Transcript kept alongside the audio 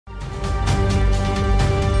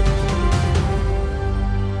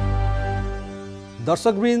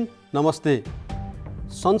दर्शकवृन्द नमस्ते।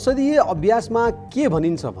 संसदीय अभ्यासमा के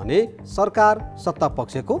भनिन्छ भने सरकार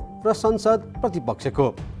सत्तापक्षको र संसद प्रतिपक्षको।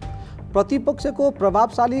 प्रतिपक्षको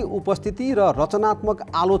प्रभावशाली उपस्थिति र रचनात्मक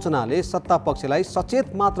आलोचनाले सत्तापक्षलाई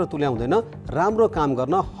सचेत मात्र तुल्याउँदैन, राम्रो काम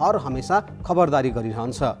गर्न हर हमेशा खबरदारी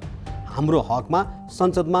गरिरहन्छ। हाम्रो हकमा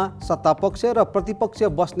संसदमा सत्तापक्ष र प्रतिपक्ष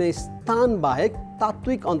बस्ने स्थान बाहेक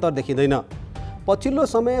तात्विक अन्तर देखिँदैन। पछिल्लो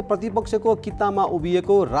समय प्रतिपक्षको कितामा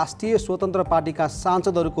उभिएको राष्ट्रिय स्वतन्त्र पार्टीका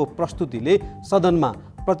सांसदहरूको प्रस्तुतिले सदनमा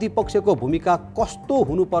प्रतिपक्षको भूमिका कस्तो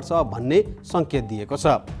हुनुपर्छ भन्ने सङ्केत दिएको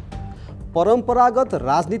छ। परम्परागत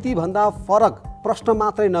राजनीतिभन्दा फरक प्रश्न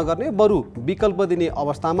मात्रै नगर्ने बरु विकल्प दिने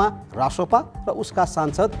अवस्थामा रासोपा र उसका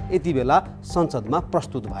सांसद यति बेला संसदमा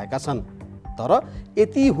प्रस्तुत भएका छन्। तर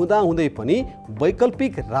यति हुँदाहुँदै पनि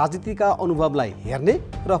वैकल्पिक राजनीतिका अनुभवलाई हेर्ने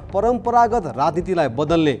र परम्परागत राजनीतिलाई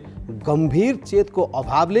बदल्ने गम्भीर चेतको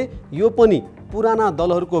अभावले यो पनि पुराना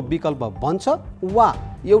दलहरूको विकल्प बन्छ वा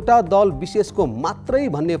एउटा दल विशेषको मात्रै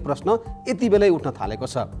भन्ने प्रश्न यति बेलै उठ्न थालेको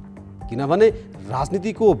छ। किनभने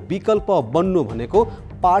राजनीतिको विकल्प बन्नु भनेको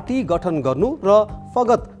पार्टी गठन गर्नु र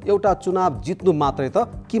फगत एउटा चुनाव जित्नु मात्रै त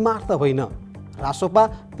किमार्थ होइन। रासोपा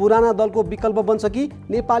पुराना दलको विकल्प बन्छ कि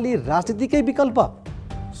नेपाली राजनीतिकै विकल्प?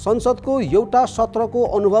 संसदको एउटा सत्रको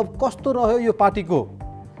अनुभव कस्तो रह्यो यो पार्टीको?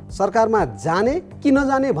 सरकारमा जाने कि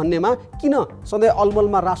नजाने भन्नेमा किन सधैँ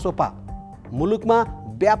अलमलमा रासोपा? मुलुकमा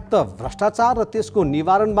व्याप्त भ्रष्टाचार र त्यसको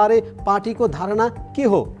निवारणबारे पार्टीको धारणा के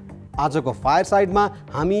हो? आजको फायरसाइडमा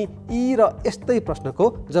हामी यी र यस्तै प्रश्नको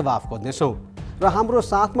जवाफ खोज्नेछौँ र हाम्रो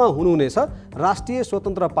साथमा हुनुहुनेछ राष्ट्रिय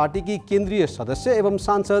स्वतन्त्र पार्टीकी केन्द्रीय सदस्य एवं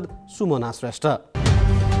सांसद सुमना श्रेष्ठ।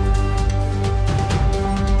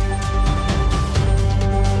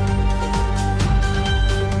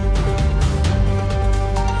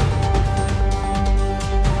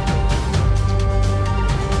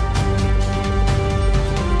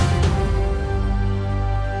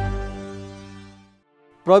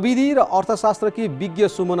 प्रविधि र अर्थशास्त्रकी विज्ञ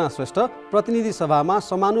सुमना श्रेष्ठ प्रतिनिधि सभामा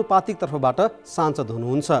समानुपातिक तर्फबाट सांसद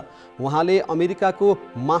हुनुहुन्छ। उहाँले अमेरिकाको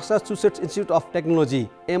Massachusetts institute of technology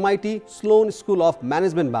MIT Sloane school of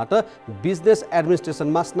म्यानेजमेन्टबाट business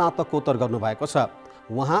एडमिनिस्ट्रेसनमा स्नातकोत्तर गर्नुभएको छ।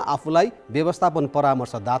 उहाँ आफूलाई व्यवस्थापन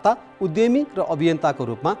परामर्शदाता, उद्यमी र अभियन्ताको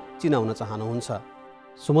रूपमा चिनाउन चाहनुहुन्छ।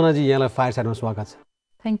 सुमनाजी, यहाँलाई फायरसाइडमा स्वागत छ।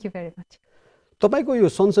 Thank you very much. तपाईँको यो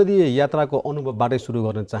संसदीय यात्राको अनुभवबाटै सुरु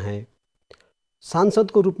गर्न चाहे।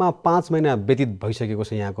 सांसदको रूपमा 5 महिना व्यतीत भइसकेको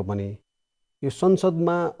छ यहाँको पनि। यो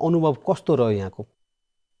संसदमा अनुभव कस्तो रह्यो यहाँको?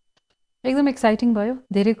 एकदम एक्साइटिङ भयो।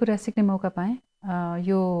 धेरै कुरा सिक्ने मौका पाएँ।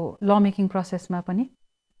 यो ल मेकिङ प्रोसेसमा पनि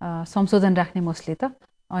संशोधन राख्ने मोस्टली त,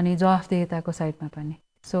 अनि जवाफदेहिताको साइडमा पनि।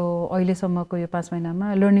 सो अहिलेसम्मको यो 5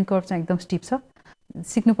 महिनामा लर्निङ कर्भ चाहिँ एकदम स्टिप छ।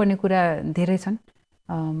 सिक्नुपर्ने कुरा धेरै छन्,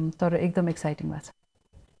 तर एकदम एक्साइटिङ भएको छ।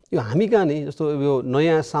 यो हामी कहाँ नि जस्तो यो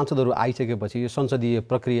नयाँ सांसदहरू आइसकेपछि यो संसदीय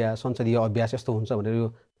प्रक्रिया, संसदीय अभ्यास यस्तो हुन्छ भनेर यो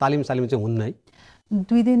तालिम चाहिँ हुन्न है?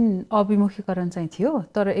 2 दिन अभिमुखीकरण चाहिँ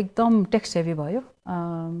थियो, तर एकदम टेक्स्ट हेभी भयो।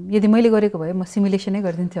 यदि मैले गरेको भए म सिमुलेसनै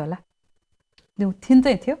गरिदिन्थेँ होला।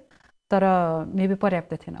 थिन्तै थियो, तर मेबी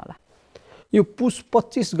पर्याप्त थिएन होला। यो पुस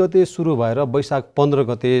 25 गते सुरु भएर वैशाख 15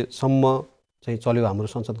 गतेसम्म चाहिँ चल्यो हाम्रो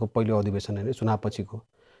संसदको पहिलो अधिवेशन होइन, चुनावपछिको।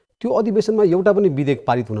 त्यो अधिवेशनमा एउटा पनि विधेयक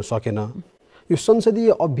पारित हुन सकेन। यो संसदीय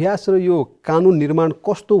अभ्यास र यो कानुन निर्माण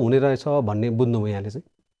कस्तो हुने रहेछ भन्ने बुझ्नुभयो यहाँले चाहिँ?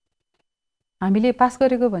 हामीले पास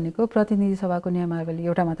गरेको भनेको प्रतिनिधि सभाको नियमावली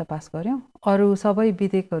एउटा मात्र पास गऱ्यौँ। अरू सबै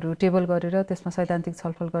विधेयकहरू टेबल गरेर त्यसमा सैद्धान्तिक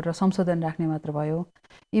छलफल गरेर संशोधन राख्ने मात्र भयो।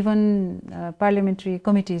 इभन पार्लियामेन्ट्री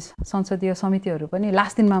कमिटिज, संसदीय समितिहरू पनि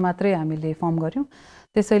लास्ट दिनमा मात्रै हामीले फर्म गऱ्यौँ।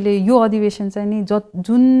 त्यसैले यो अधिवेशन चाहिँ नि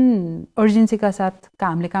जुन अर्जेन्सीका साथ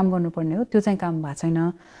हामीले काम गर्नुपर्ने हो त्यो चाहिँ काम भएको छैन।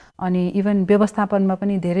 अनि इभन व्यवस्थापनमा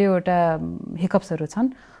पनि धेरैवटा हिकअप्सहरू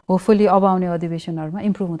छन्। होपफुली अब आउने अधिवेशनहरूमा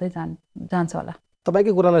इम्प्रुभ हुँदै जान्छ होला।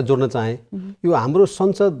 तपाईँकै कुरालाई जोड्न चाहे, यो हाम्रो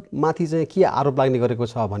संसदमाथि चाहिँ के आरोप लाग्ने गरेको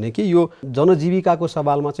छ भने कि यो जनजीविकाको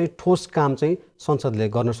सवालमा चाहिँ ठोस काम चाहिँ संसदले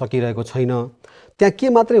गर्न सकिरहेको छैन। त्यहाँ के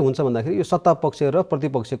मात्रै हुन्छ भन्दाखेरि यो सत्तापक्ष र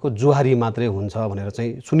प्रतिपक्षको जुहारी मात्रै हुन्छ भनेर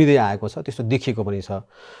चाहिँ सुनिँदै आएको छ, त्यस्तो देखिएको पनि छ।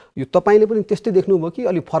 यो तपाईँले पनि त्यस्तै देख्नुभयो कि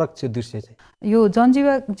अलिक फरक छ दृश्य चाहिँ? यो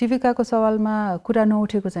जनजीविकाको सवालमा कुरा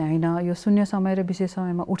नउठेको चाहिँ होइन, यो शून्य समय र विशेष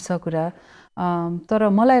समयमा उठ्छ कुरा। तर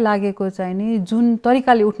मलाई लागेको चाहिँ नि जुन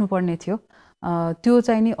तरिकाले उठ्नुपर्ने थियो त्यो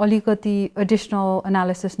चाहिँ नि अलिकति एडिसनल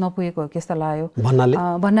एनालिसिस नपुगेको हो जस्तो लाग्यो।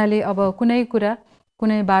 भन्नाले अब कुनै कुरा,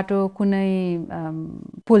 कुनै बाटो, कुनै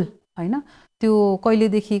पुल होइन, त्यो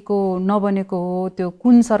कहिलेदेखिको नबनेको हो, त्यो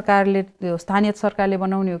कुन सरकारले, त्यो स्थानीय सरकारले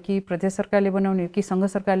बनाउने हो कि प्रदेश सरकारले बनाउने हो कि सङ्घ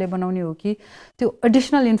सरकारले बनाउने हो कि, त्यो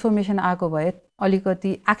एडिसनल इन्फर्मेसन आएको भए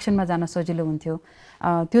अलिकति एक्सनमा जान सजिलो हुन्थ्यो।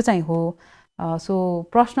 त्यो चाहिँ हो। सो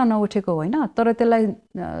प्रश्न नउठेको होइन, तर त्यसलाई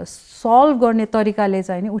सल्भ गर्ने तरिकाले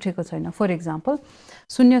चाहिँ नि उठेको छैन। फर इक्जाम्पल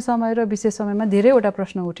शून्य समय र विशेष समयमा धेरैवटा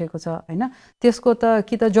प्रश्न उठेको छ होइन, त्यसको त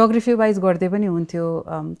कि त जियोग्राफी वाइज गर्दै पनि हुन्थ्यो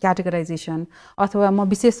क्याटेगराइजेसन, अथवा म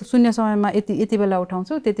विशेष शून्य समयमा यति बेला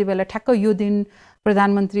उठाउँछु, त्यति बेला ठ्याक्क यो दिन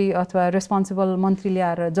प्रधानमन्त्री अथवा रेस्पोन्सिबल मन्त्रीले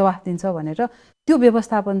आएर जवाफ दिन्छ भनेर त्यो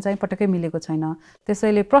व्यवस्थापन चाहिँ पटक्कै मिलेको छैन।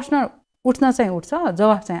 त्यसैले प्रश्न उठ्न चाहिँ उठ्छ,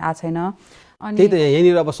 जवाफ चाहिँ आएको छैन। त्यही त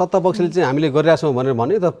यहाँनिर अब सत्तापक्षले चाहिँ हामीले गरिरहेछौँ भनेर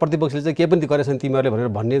भन्यो त प्रतिपक्षले चाहिँ केही पनि गरेका छन् तिमीहरूले भनेर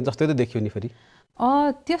भन्ने जस्तै त देखियो नि फेरि।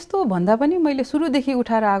 त्यस्तो भन्दा पनि मैले सुरुदेखि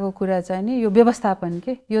उठाएर आएको कुरा चाहिँ नि यो व्यवस्थापन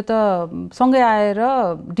के, यो त सँगै आएर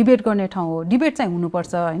डिबेट गर्ने ठाउँ हो, डिबेट चाहिँ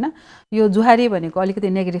हुनुपर्छ होइन। यो जुहारी भनेको अलिकति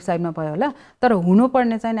नेगेटिभ साइडमा भयो होला, तर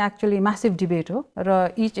हुनुपर्ने चाहिँ नि एक्चुअली म्यासिभ डिबेट हो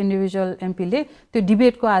र इच इन्डिभिजुअल एमपीले त्यो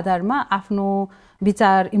डिबेटको आधारमा आफ्नो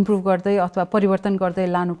विचार इम्प्रुभ गर्दै अथवा परिवर्तन गर्दै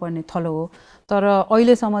लानुपर्ने थलो हो। तर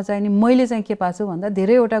अहिलेसम्म चाहिँ नि मैले चाहिँ के पाएको छु भन्दा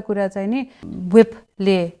धेरैवटा कुरा चाहिँ नि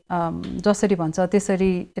वेबले जसरी भन्छ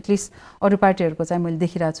त्यसरी एटलिस्ट अरू पार्टीहरूको चाहिँ मैले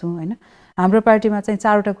देखिरहेको छु होइन। हाम्रो पार्टीमा चाहिँ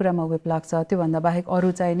 4वटा कुरामा वेब लाग्छ, त्योभन्दा बाहेक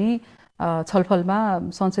अरू चाहिँ नि छलफलमा,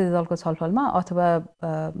 संसदीय दलको छलफलमा अथवा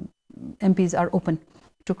MPs are open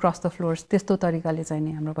to cross the floors, त्यस्तो तरिकाले चाहिँ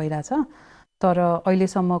नि हाम्रो भइरहेछ। तर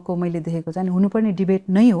अहिलेसम्मको मैले देखेको चाहिँ हुनुपर्ने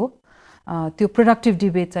डिबेट नै हो, त्यो प्रोडक्टिभ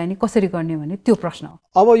डिबेट चाहिँ नि कसरी गर्ने भने त्यो प्रश्न हो।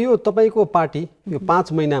 अब यो तपाईँको पार्टी यो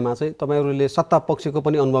 5 महिनामा चाहिँ तपाईँहरूले सत्ता पक्षको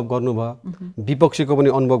पनि अनुभव गर्नुभयो, विपक्षीको पनि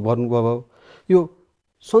अनुभव गर्नुभयो, यो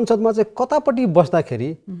संसदमा चाहिँ कतापट्टि बस्दाखेरि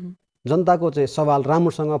जनताको चाहिँ सवाल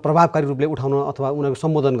राम्रोसँग प्रभावकारी रूपले उठाउन अथवा उनीहरूको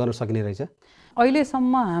सम्बोधन गर्न सकिने रहेछ?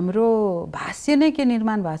 अहिलेसम्म हाम्रो भाष्य नै के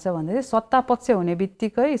निर्माण भएको छ भन्दा चाहिँ सत्ता पक्ष हुने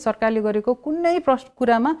बित्तिकै सरकारले गरेको कुनै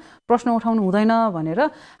कुरामा प्रश्न उठाउनु हुँदैन भनेर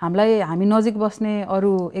हामी नजिक बस्ने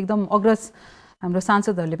अरू एकदम अग्रज हाम्रो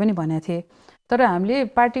सांसदहरूले पनि भनेका थिए। तर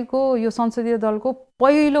हामीले पार्टीको यो संसदीय दलको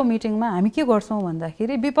पहिलो मिटिङमा हामी के गर्छौँ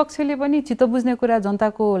भन्दाखेरि विपक्षले पनि चित्त बुझ्ने कुरा,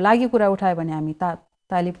 जनताको लागि कुरा उठायो भने हामी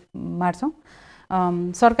ताली मार्छौँ,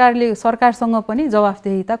 सरकारसँग पनि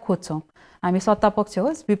जवाफदेहिता खोज्छौँ, हामी सत्ता पक्ष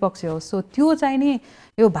होस् विपक्ष होस्। सो त्यो चाहिँ नि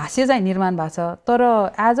यो भाष्य चाहिँ निर्माण भएको छ। तर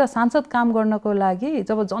एज अ सांसद काम गर्नको लागि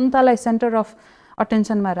जब जनतालाई सेन्टर अफ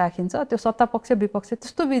अटेन्सनमा राखिन्छ, त्यो सत्ता पक्ष विपक्ष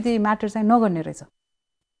त्यस्तो विधि म्याटर चाहिँ नगर्ने रहेछ।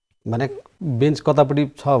 भने बेन्च कतापट्टि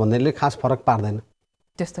छ भन्नेले खास फरक पार्दैन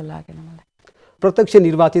त्यस्तो लागेन मलाई। प्रत्यक्ष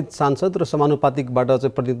निर्वाचित सांसद र समानुपातिकबाट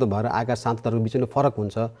चाहिँ प्रतिनिधित्व भएर आएका सांसदहरूको बिचमा फरक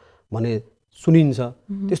हुन्छ भने सुनिन्छ,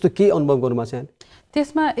 त्यस्तो केही अनुभव गर्नुमा चाहिँ?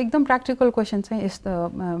 त्यसमा एकदम प्र्याक्टिकल क्वेसन चाहिँ यस्तो,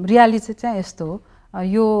 रियालिटी चाहिँ यस्तो हो।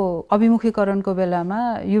 यो अभिमुखीकरणको बेलामा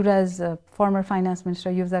Yuvraj former finance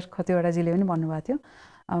minister Yuvraj खतिवडाजीले पनि भन्नुभएको थियो,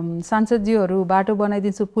 सांसदजीहरू बाटो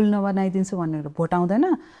बनाइदिन्छु पुल नबनाइदिन्छु भनेर भोट आउँदैन,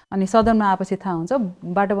 अनि सदनमा आएपछि थाहा हुन्छ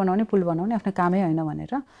बाटो बनाउने पुल बनाउने आफ्नो कामै होइन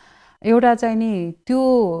भनेर। एउटा चाहिँ नि त्यो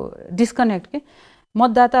डिस्कनेक्ट के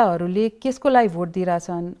मतदाताहरूले केसको लागि भोट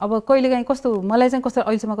दिइरहेछन्। अब कहिलेकाहीँ कस्तो मलाई चाहिँ कस्तो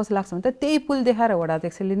अहिलेसम्म कस्तो लाग्छ भने त त्यही पुल देखाएर वडा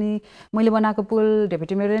अध्यक्षले नि मैले बनाएको पुल,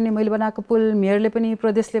 डेपुटी मेयरले नि मैले बनाएको पुल, मेयरले पनि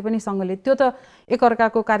प्रदेशले पनि सँगले, त्यो त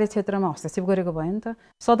एकअर्काको कार्यक्षेत्रमा हस्तक्षेप गरेको भयो नि त।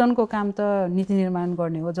 सदनको काम त नीति निर्माण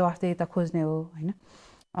गर्ने हो, जवाफदेहिता खोज्ने हो होइन।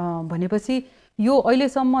 भनेपछि यो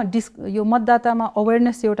अहिलेसम्म यो मतदातामा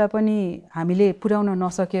अवेरनेस एउटा पनि हामीले पुर्याउन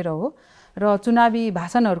नसकेर हो र चुनावी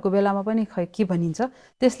भाषणहरूको बेलामा पनि खै के भनिन्छ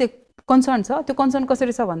त्यसले कन्सर्न छ। त्यो कन्सर्न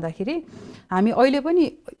कसरी छ भन्दाखेरि हामी अहिले पनि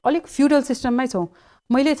अलिक फ्युडल सिस्टममै छौँ।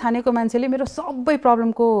 मैले छानेको मान्छेले मेरो सबै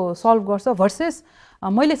प्रब्लमको सल्भ गर्छ भर्सेस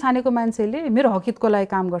मैले छानेको मान्छेले मेरो हकितको लागि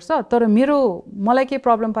काम गर्छ, तर मलाई केही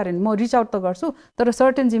प्रब्लम पाऱ्यो भने म रिच आउट त गर्छु, तर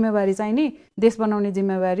सर्टेन जिम्मेवारी चाहिँ नि देश बनाउने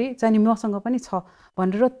जिम्मेवारी चाहिँ नि मसँग पनि छ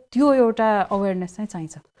भनेर त्यो एउटा अवेरनेस चाहिँ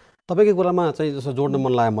चाहिन्छ। तपाईँको कुरामा चाहिँ जस्तो जोड्न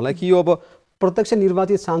मन लाग्यो मलाई कि यो अब प्रत्यक्ष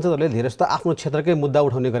निर्वाचित सांसदहरूले धेरै जस्तो आफ्नो क्षेत्रकै मुद्दा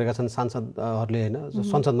उठाउने गरेका छन्, सांसदहरूले होइन,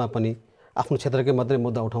 संसदमा पनि आफ्नो क्षेत्रकै मात्रै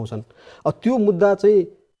मुद्दा उठाउँछन्। अब त्यो मुद्दा चाहिँ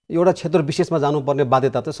एउटा क्षेत्र विशेषमा जानुपर्ने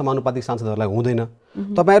बाध्यता चाहिँ समानुपातिक सांसदहरूलाई हुँदैन।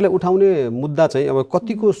 तपाईँहरूले उठाउने मुद्दा चाहिँ अब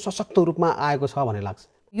कतिको सशक्त रूपमा आएको छ भन्ने लाग्छ?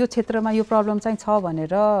 यो क्षेत्रमा यो प्रब्लम चाहिँ छ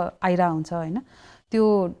भनेर आइरहेको हुन्छ होइन। त्यो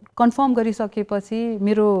कन्फर्म गरिसकेपछि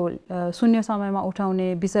मेरो शून्य समयमा उठाउने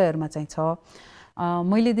विषयहरूमा चाहिँ छ।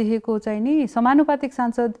 मैले देखेको चाहिँ नि समानुपातिक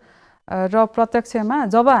सांसद र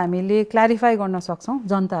प्रत्यक्षमा जब हामीले क्ल्यारिफाई गर्न सक्छौँ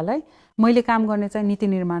जनतालाई, मैले काम गर्ने चाहिँ नीति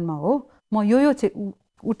निर्माणमा हो, म यो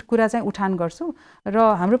कुरा चाहिँ उठान गर्छु। र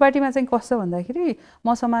हाम्रो पार्टीमा चाहिँ कस्तो भन्दाखेरि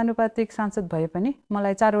म समानुपातिक सांसद भए पनि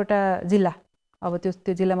मलाई 4वटा जिल्ला, अब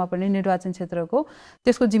त्यो जिल्लामा पनि निर्वाचन क्षेत्रको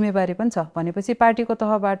त्यसको जिम्मेवारी पनि छ भनेपछि पार्टीको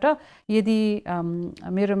तहबाट यदि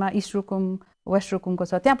मेरोमा इस्ट रुकुम वेस्ट रुकुमको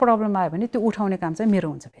छ त्यहाँ प्रब्लम आयो भने त्यो उठाउने काम चाहिँ मेरो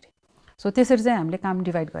हुन्छ फेरि। सो त्यसरी चाहिँ हामीले काम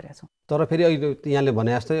डिभाइड गरेका छौँ। तर फेरि अहिले यहाँले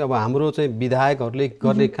भने जस्तै अब हाम्रो चाहिँ विधायकहरूले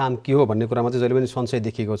गर्ने काम के हो भन्ने कुरामा चाहिँ जहिले पनि संशय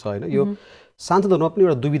देखिएको छ होइन। यो सांसदहरूमा पनि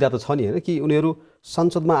एउटा दुविधा त छ नि होइन कि उनीहरू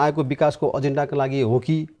संसदमा आएको विकासको एजेन्डाको लागि हो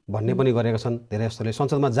कि भन्ने पनि गरेका छन्। धेरै जस्तोले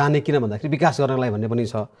संसदमा जाने किन भन्दाखेरि विकास गर्नको लागि भन्ने पनि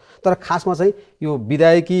छ। तर खासमा चाहिँ यो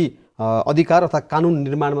विधायकी अधिकार अथवा कानुन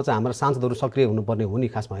निर्माणमा चाहिँ हाम्रा सांसदहरू सक्रिय हुनुपर्ने हो नि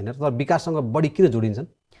खासमा होइन। तर विकाससँग बढी किन जोडिन्छन्?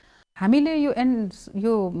 हामीले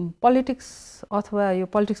यो पोलिटिक्स अथवा यो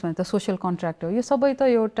पोलिटिक्स भने त सोसियल कन्ट्र्याक्ट हो। यो सबै त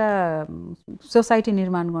एउटा सोसाइटी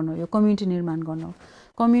निर्माण गर्नु, यो कम्युनिटी निर्माण गर्नु,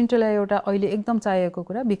 कम्युनिटीलाई एउटा अहिले एकदम चाहिएको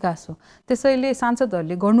कुरा विकास हो। त्यसैले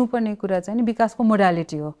सांसदहरूले गर्नुपर्ने कुरा चाहिँ नि विकासको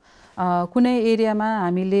मोडालिटी हो। कुनै एरियामा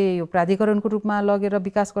हामीले यो प्राधिकरणको रूपमा लगेर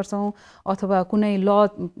विकास गर्छौँ अथवा कुनै ल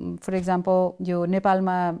फर इक्जाम्पल यो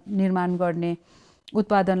नेपालमा निर्माण गर्ने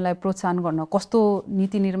उत्पादनलाई प्रोत्साहन गर्न कस्तो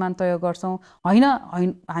नीति निर्माण तय गर्छौँ, होइन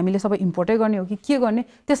हामीले सबै इम्पोर्टै गर्ने हो कि के गर्ने,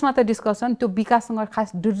 त्यसमा त डिस्कसन त्यो विकाससँग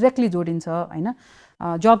खास डिरेक्टली जोडिन्छ होइन।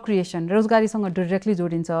 जब क्रिएसन रोजगारीसँग डिरेक्टली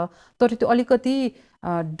जोडिन्छ। तर त्यो अलिकति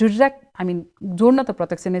डिरेक्ट जोड्न त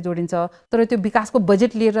प्रत्यक्ष नै जोडिन्छ, तर त्यो विकासको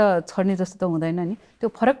बजेट लिएर छर्ने जस्तो त हुँदैन नि, त्यो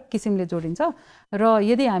फरक किसिमले जोडिन्छ। र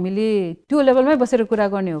यदि हामीले त्यो लेभलमै बसेर कुरा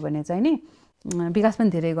गर्ने हो भने चाहिँ नि विकास पनि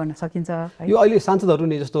धेरै गर्न सकिन्छ। यो अहिले सांसदहरू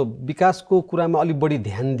नि जस्तो विकासको कुरामा अलिक बढी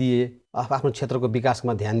ध्यान दिए, आफ्नो क्षेत्रको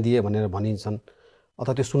विकासमा ध्यान दिए भनेर भनिन्छन्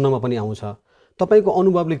अथवा त्यो सुन्नमा पनि आउँछ। तपाईँको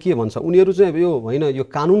अनुभवले के भन्छ? उनीहरू चाहिँ यो होइन यो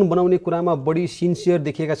कानुन बनाउने कुरामा बढी सिन्सियर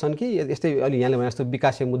देखिएका छन् कि यस्तै अहिले यहाँले भने जस्तो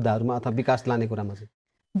विकासीय मुद्दाहरूमा अथवा विकास लाने कुरामा चाहिँ?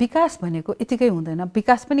 विकास भनेको यतिकै हुँदैन,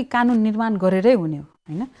 विकास पनि कानुन निर्माण गरेरै हुने हो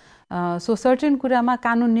होइन। सो सर्टेन कुरामा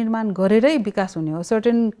कानुन निर्माण गरेरै विकास हुने हो।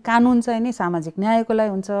 सर्टेन कानुन चाहिँ नि सामाजिक न्यायको लागि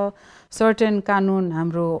हुन्छ, सर्टेन कानुन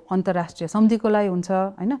हाम्रो अन्तर्राष्ट्रिय सन्धिको लागि हुन्छ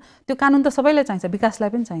होइन। त्यो कानुन त सबैलाई चाहिन्छ, विकासलाई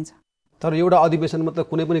पनि चाहिन्छ। तर एउटा अधिवेशनमा त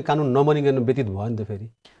कुनै पनि कानुन नबनिकन व्यतीत भयो नि त फेरि।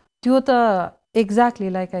 त्यो त एक्ज्याक्टली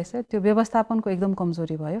लाइक आई सेड त्यो व्यवस्थापनको एकदम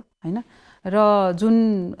कमजोरी भयो होइन। र जुन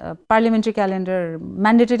पार्लियामेन्ट्री क्यालेन्डर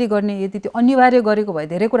म्यान्डेटरी गर्ने यदि त्यो अनिवार्य गरेको भए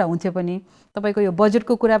धेरै कुरा हुन्थ्यो पनि। तपाईँको यो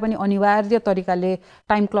बजेटको कुरा पनि अनिवार्य तरिकाले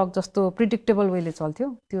टाइम क्लक जस्तो प्रिडिक्टेबल वेले चल्थ्यो,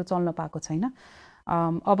 त्यो चल्न पाएको छैन।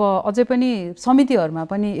 अब अझै पनि समितिहरूमा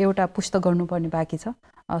पनि एउटा पुश त गर्नुपर्ने बाँकी छ।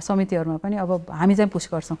 समितिहरूमा पनि अब हामी चाहिँ पुश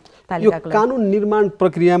गर्छौँ तालिकाको लागि। कानुन निर्माण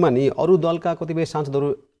प्रक्रियामा नि अरू दलका कतिपय सांसदहरू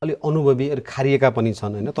अलि अनुभवी खारिएका पनि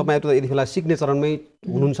छन् होइन। तपाईँहरू त यति बेला सिक्ने चरणमै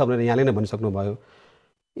हुनुहुन्छ भनेर यहाँले नै भनिसक्नुभयो।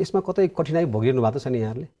 यसमा कतै कठिनाइ भोगिनु भएको छ नि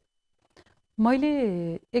यहाँहरूले? मैले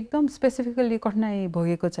एकदम स्पेसिफिकली कठिनाइ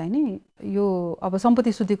भोगेको चाहिँ नि यो अब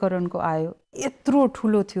सम्पत्ति शुद्धिकरणको आयो, यत्रो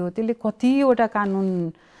ठुलो थियो, त्यसले कतिवटा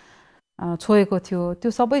कानुन छोएको थियो, त्यो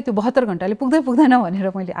सबै त्यो 72 घन्टाले पुग्दैन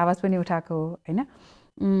भनेर मैले आवाज पनि उठाएको हो होइन।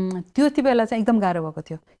 त्यो बेला चाहिँ एकदम गाह्रो भएको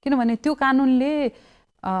थियो, किनभने त्यो कानुनले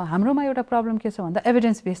हाम्रोमा एउटा प्रब्लम के छ भन्दा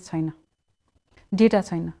एभिडेन्स बेस छैन, डेटा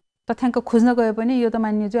छैन। तथ्याङ्क खोज्न गए पनि यो त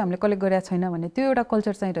मानियो हामीले कलेक्ट गरेका छैन भने त्यो एउटा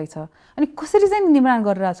कल्चर चाहिँ रहेछ। अनि कसरी चाहिँ निर्माण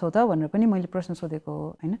गरिरहेको छौ त भनेर पनि मैले प्रश्न सोधेको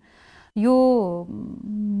हो होइन। यो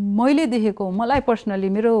मैले देखेको मलाई पर्सनली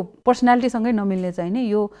मेरो पर्सनालिटीसँगै नमिल्ने चाहिँ नि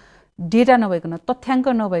यो डेटा नभइकन तथ्याङ्क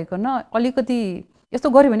नभइकन अलिकति यस्तो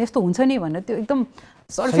गऱ्यो भने यस्तो हुन्छ नि भनेर त्यो एकदम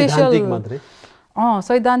सर्फेसियल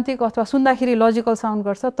सैद्धान्तिक अथवा सुन्दाखेरि लजिकल साउन्ड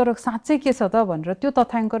गर्छ तर साँच्चै के छ त भनेर त्यो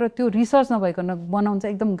तथ्याङ्क र त्यो रिसर्च नभइकन बनाउन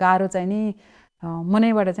चाहिँ एकदम गाह्रो चाहिँ नि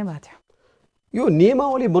मनैबाट चाहिँ भएको थियो। यो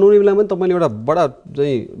नियमावली बनाउने बेलामा पनि तपाईँले एउटा बडा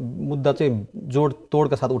चाहिँ मुद्दा चाहिँ जोड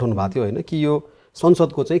तोडका साथ उठाउनु भएको थियो होइन कि यो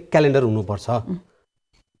संसदको चाहिँ क्यालेन्डर हुनुपर्छ।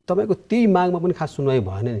 तपाईँको त्यही मागमा पनि खास सुनवाई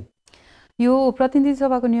भएन नि। यो प्रतिनिधि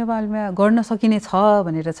सभाको नियमावलीमा गर्न सकिने छ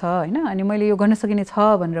भनेर छ होइन। अनि मैले यो गर्न सकिने छ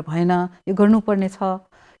भनेर भएन, यो गर्नुपर्ने छ।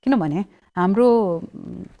 किनभने हाम्रो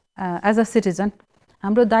एज अ सिटिजन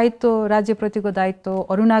हाम्रो दायित्व, राज्यप्रतिको दायित्व,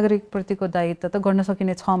 अरू नागरिकप्रतिको दायित्व त गर्न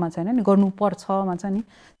सकिने छमा छैन नि, गर्नुपर्छमा छ नि।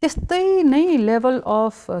 त्यस्तै नै लेभल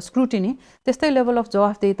अफ स्क्रुटिनी, त्यस्तै लेभल अफ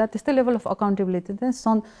जवाफदेहिता, त्यस्तै लेभल अफ अकाउन्टेबिलिटी चाहिँ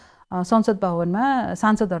संसद भवनमा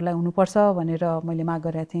सांसदहरूलाई हुनुपर्छ भनेर मैले माग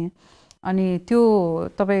गरेको थिएँ। अनि त्यो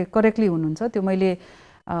तपाईँ करेक्टली हुनुहुन्छ। त्यो मैले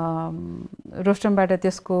रोस्टमबाट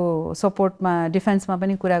त्यसको सपोर्टमा डिफेन्समा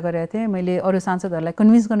पनि कुरा गरेको थिएँ। मैले अरू सांसदहरूलाई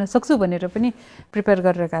कन्भिन्स गर्न सक्छु भनेर पनि प्रिपेयर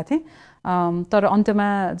गरेर गएको थिएँ। तर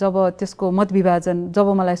अन्त्यमा जब त्यसको मत विभाजन जब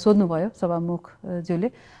मलाई सोध्नुभयो सभामुखज्यूले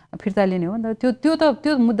फिर्ता लिने हो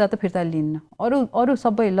त्यो मुद्दा त फिर्ता लिन्न। अरू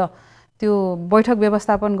सबै ल त्यो बैठक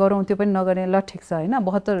व्यवस्थापन गरौँ त्यो पनि नगर्ने, ल ठिक छ होइन।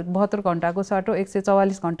 72 घन्टाको साटो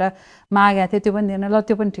 144 घन्टा मागेको थियो, त्यो पनि दिएन, ल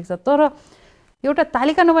त्यो पनि ठिक छ। तर एउटा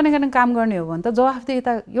तालिका नबनाइकन काम गर्ने हो भने त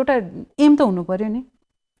जवाफदेहिता एउटा एम त हुनु पर्यो नि,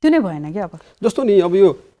 त्यो नै भएन क्या। अब जस्तो नि अब यो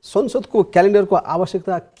संसदको क्यालेन्डरको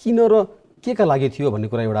आवश्यकता किन र के का लागि थियो भन्ने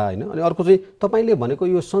कुरा एउटा होइन। अनि अर्को चाहिँ तपाईँले भनेको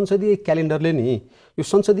यो संसदीय क्यालेन्डरले नि यो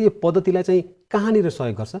संसदीय पद्धतिलाई चाहिँ कहाँनिर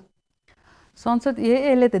सहयोग गर्छ? संसद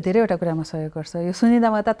यसले त धेरैवटा कुरामा सहयोग गर्छ। यो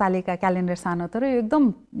सुनिदामा त तालिका क्यालेन्डर सानो, तर यो एकदम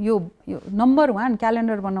यो नम्बर 1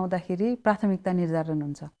 क्यालेन्डर बनाउँदाखेरि प्राथमिकता निर्धारण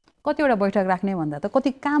हुन्छ। कतिवटा बैठक राख्ने भन्दा त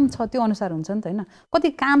कति काम छ त्यो अनुसार हुन्छ नि त हैन। कति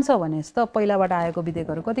काम छ भने त पहिलाबाट आएको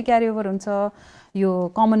विधेयकहरू कति क्यारीओभर हुन्छ, यो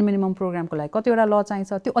कमन मिनिमम प्रोग्रामको लागि कतिवटा ल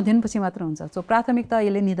चाहिन्छ, त्यो अध्ययनपछि मात्र हुन्छ। सो प्राथमिकता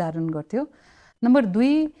यसले निर्धारण गर्थ्यो। नम्बर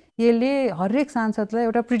 2 यसले हरेक सांसदलाई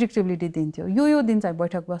एउटा प्रिडिक्टेबिलिटी दिन्थ्यो। यो दिन चाहिँ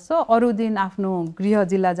बैठक बस्छ, अरू दिन आफ्नो गृह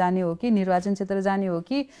जिल्ला जाने हो कि निर्वाचन क्षेत्र जाने हो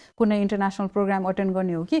कि कुनै इन्टरनेसनल प्रोग्राम अटेन्ड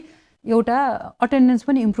गर्ने हो कि एउटा अटेन्डेन्स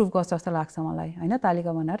पनि इम्प्रुभ गर्छ जस्तो लाग्छ मलाई हैन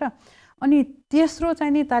तालिका बनाएर। अनि तेस्रो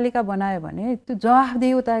चाहिँ नि तालिका बनायो भने त्यो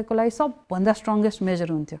जवाफदेहीताको लागि सबभन्दा स्ट्रङ्गेस्ट मेजर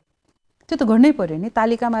हुन्थ्यो। त्यो त गर्नै पर्यो नि।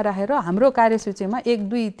 तालिकामा राखेर हाम्रो कार्यसूचीमा 1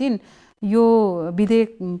 2 3 यो विधेयक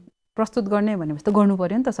प्रस्तुत गर्ने भनेपछि त गर्नु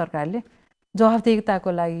पर्यो नि त सरकारले।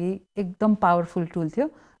 जवाफदेहीताको लागि एकदम पावरफुल टुल थियो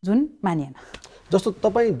जुन मानिएन। जस्तो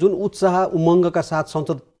तपाईँ जुन उत्साह उमङ्गका साथ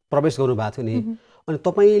संसद प्रवेश गर्नुभएको थियो नि, अनि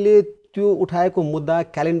तपाईँले त्यो उठाएको मुद्दा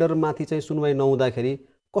क्यालेन्डरमाथि चाहिँ सुनवाई नहुँदाखेरि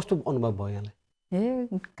कस्तो अनुभव भयो यहाँलाई?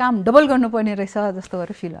 काम डबल गर्नुपर्ने रहेछ जस्तो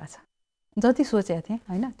गरेर फिल भएको छ। जति सोचेको थिएँ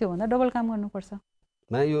हैन त्योभन्दा डबल काम गर्नुपर्छ।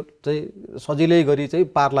 यो चाहिँ सजिलै गरी चाहिँ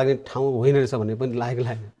पार लाग्ने ठाउँ होइन रहेछ भन्ने पनि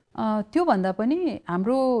लाग्यो। त्योभन्दा पनि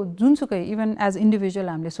हाम्रो जुनसुकै इभन एज इन्डिभिजुअल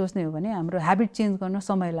हामीले सोच्ने हो भने हाम्रो ह्याबिट चेन्ज गर्न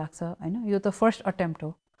समय लाग्छ हैन। यो त फर्स्ट अटेम्प्ट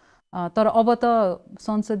हो, तर अब त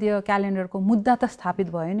संसदीय क्यालेन्डरको मुद्दा त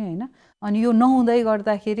स्थापित भयो नि हैन। अनि यो नहुँदै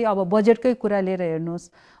गर्दाखेरि अब बजेटकै कुरा लिएर हेर्नुहोस्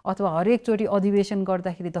अथवा हरेकचोटि अधिवेशन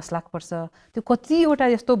गर्दाखेरि 10 लाख पर्छ। त्यो कतिवटा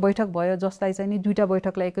यस्तो बैठक भयो जसलाई चाहिँ नि 2टा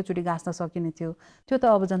बैठकलाई एकैचोटि गाँच्न सकिने थियो। त्यो त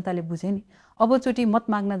अब जनताले बुझे नि। अबचोटि मत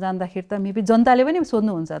माग्न जाँदाखेरि त मेबी जनताले पनि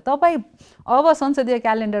सोध्नुहुन्छ तपाईँ अब संसदीय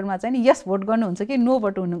क्यालेन्डरमा चाहिँ नि यस भोट गर्नुहुन्छ कि नो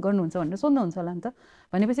भोट गर्नुहुन्छ भनेर सोध्नुहुन्छ होला नि त।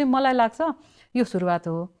 भनेपछि मलाई लाग्छ यो सुरुवात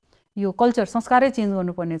हो। यो कल्चर संस्कारै चेन्ज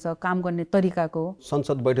गर्नुपर्ने छ काम गर्ने तरिकाको।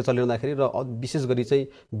 संसद बैठक चलिरहँदाखेरि र विशेष गरी चाहिँ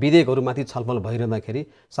विधेयकहरूमाथि छलफल भइरहँदाखेरि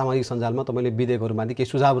सामाजिक सञ्जालमा तपाईँले विधेयकहरूमाथि केही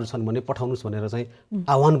सुझावहरू छन् भने पठाउनुहोस् भनेर चाहिँ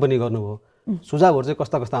आह्वान पनि गर्नुभयो। सुझावहरू चाहिँ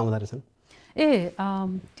कस्ता कस्ता आउँदो रहेछन्?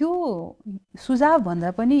 त्यो सुझाव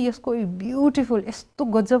भन्दा पनि यसको ब्युटिफुल यस्तो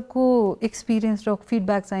गजबको एक्सपिरियन्स र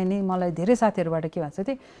फिडब्याक चाहिँ नि मलाई धेरै साथीहरूबाट के भन्छ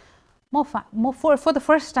थिएँ म for the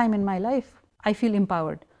first time in my life I feel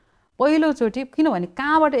empowered. पहिलोचोटि किनभने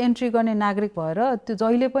कहाँबाट एन्ट्री गर्ने नागरिक भएर त्यो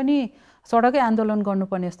जहिले पनि सडकै आन्दोलन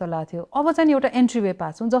गर्नुपर्ने जस्तो लाग्थ्यो। अब चाहिँ एउटा एन्ट्री वे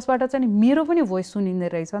पाएको छु जसबाट चाहिँ मेरो पनि भोइस सुनिँदै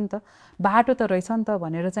रहेछ नि त, बाटो त रहेछ नि त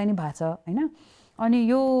भनेर चाहिँ नि भएको छ हैन। अनि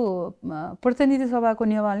यो प्रतिनिधि सभाको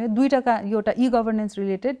नियमावलीले 2टा एउटा ई गभर्नेन्स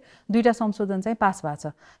रिलेटेड 2टा संशोधन चाहिँ पास भएको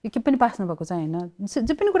छ। यो के पनि पास नभएको चाहिँ हैन,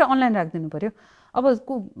 जे पनि कुरा अनलाइन राखिदिनु पर्यो। अब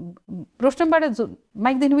रोस्टमबाट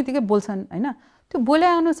माइक दिने बित्तिकै बोल्छन् हैन, त्यो बोले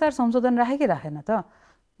अनुसार संशोधन राखे कि राखेन त?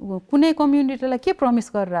 कुनै कम्युनिटीलाई के प्रमिस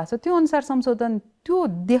गरिरहेको छ त्यो अनुसार संशोधन त्यो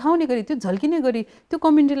देखाउने गरी त्यो झल्किने गरी त्यो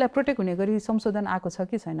कम्युनिटीलाई प्रोटेक्ट हुने गरी संशोधन आएको छ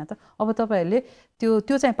कि छैन त? अब तपाईँहरूले त्यो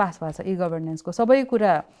चाहिँ पास भएको छ। ई गभर्नेन्सको सबै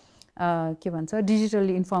कुरा के भन्छ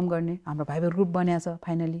डिजिटल्ली इन्फर्म गर्ने हाम्रो भाइबर ग्रुप बनाएको छ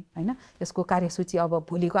फाइनली हैन। यसको कार्यसूची अब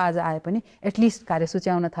भोलिको आज आए पनि एटलिस्ट कार्यसूची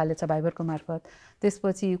आउन थालेछ भाइबरको मार्फत।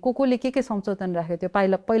 त्यसपछि कोले के संशोधन राखेको थियो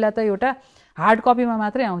पहिला त एउटा हार्ड कपीमा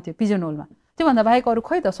मात्रै आउँथ्यो पिजन होलमा। त्योभन्दा बाहेक अरू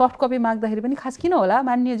खै त सफ्ट कपी माग्दाखेरि पनि खास किन होला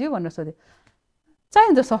मान्यज्यू भनेर सोध्यो।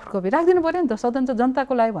 चाहिन्छ सफ्ट कपी राखिदिनु पऱ्यो नि त, सदन चाहिँ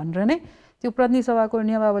जनताको लागि भनेर नै त्यो प्रतिनिधि सभाको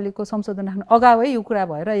नियमावलीको संशोधन राख्नु अगावै यो कुरा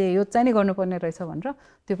भएर यो चाहिँ नै गर्नुपर्ने रहेछ भनेर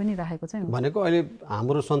त्यो पनि राखेको चाहिँ भनेको। अहिले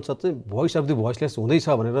हाम्रो संसद चाहिँ भोइस अफ द भोइसलेस हुँदैछ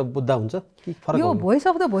भनेर बुझ्दा हुन्छ कि फरक? यो भोइस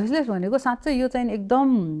अफ द भोइसलेस भनेको साँच्चै यो चाहिँ एकदम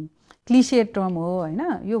क्लिसे टर्म हो हैन।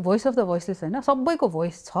 यो भोइस अफ द भोइसलेस हैन, सबैको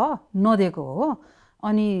भोइस छ नदिएको हो।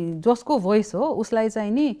 अनि जसको भोइस हो उसलाई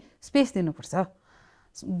चाहिँ नि स्पेस दिनुपर्छ।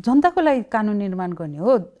 जनताको लागि कानुन निर्माण गर्ने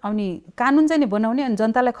हो। अनि कानुन चाहिँ नि बनाउने अनि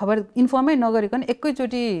जनतालाई खबर इन्फर्मै नगरिकन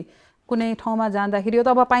एकैचोटि कुनै ठाउँमा जाँदाखेरि यो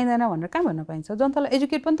त अब पाइँदैन भनेर कहाँ भन्न पाइन्छ? जनतालाई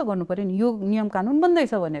एजुकेट पनि त गर्नु पर्यो नि, यो नियम कानुन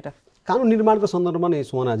बन्दैछ भनेर। कानुन निर्माणको सन्दर्भमा नै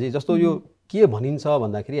सुमनाजी जस्तो यो के भनिन्छ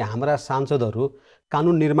भन्दाखेरि हाम्रा सांसदहरू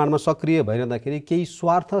कानुन निर्माणमा सक्रिय भइरहँदाखेरि केही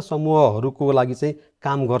स्वार्थ समूहहरूको लागि चाहिँ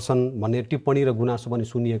काम गर्छन् भन्ने टिप्पणी र गुनासो पनि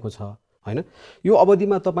सुनिएको छ हैन। यो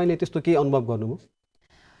अवधिमा तपाईँले त्यस्तो केही अनुभव गर्नुभयो?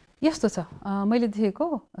 यस्तो छ मैले देखेको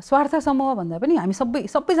स्वार्थ समूह भन्दा पनि हामी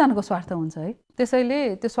सबैजनाको स्वार्थ हुन्छ है।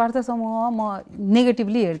 त्यसैले त्यो स्वार्थ समूह म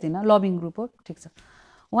नेगेटिभली हेर्दिनँ। लबिङ ग्रुप हो ठिक छ,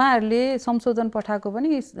 उहाँहरूले संशोधन पठाएको पनि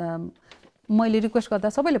मैले रिक्वेस्ट गर्दा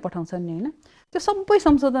सबैले पठाउँछन् नि हैन। त्यो सबै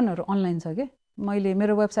संशोधनहरू अनलाइन छ कि मैले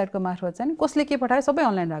मेरो वेबसाइटको मार्फत चाहिँ कसले के पठायो सबै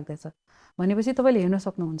अनलाइन राख्दैछ भनेपछि तपाईँले हेर्न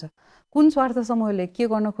सक्नुहुन्छ कुन स्वार्थ समूहले के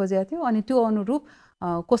गर्न खोजेको थियो अनि त्यो अनुरूप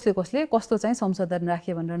कसले कस्तो चाहिँ संशोधन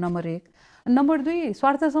राखे भनेर नम्बर 1। नम्बर 2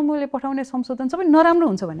 स्वार्थ समूहले पठाउने संशोधन सबै नराम्रो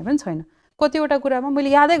हुन्छ भन्ने पनि छैन। कतिवटा कुरामा मैले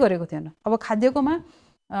यादै गरेको थिएन। अब खाद्यकोमा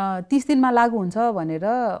 30 दिनमा लागू हुन्छ भनेर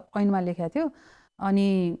ऐनमा लेखेको थियो। अनि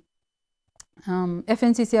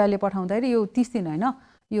एफएनसीसीआईले पठाउँदाखेरि यो 30 दिन होइन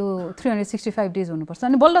यो 365 डेज हुनुपर्छ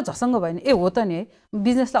अनि बल्ल झसङ्ग भयो नि हो त नि है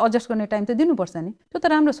बिजनेसलाई एडजस्ट गर्ने टाइम त दिनुपर्छ नि त्यो त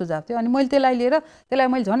राम्रो सुझाव थियो अनि मैले त्यसलाई लिएर त्यसलाई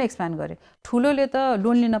मैले झन् एक्सप्यान्ड गरेँ ठुलोले त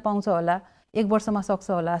लोन लिन पाउँछ होला 1 वर्षमा सक्छ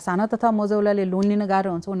होला साना तथा मजौलाले लोन लिन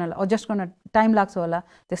गाह्रो हुन्छ उनीहरूलाई एडजस्ट गर्न टाइम लाग्छ होला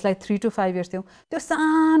त्यसलाई 3 to 5 इयर्स दिउँ त्यो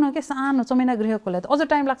सानो चमेना गृहकोलाई त अझ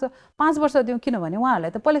टाइम लाग्छ 5 वर्ष दिउँ किनभने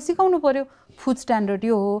उहाँहरूलाई त पहिला सिकाउनु पर्यो फुड स्ट्यान्डर्ड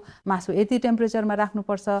यो हो मासु यति टेम्परेचरमा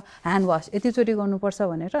राख्नुपर्छ ह्यान्ड वास यतिचोटि गर्नुपर्छ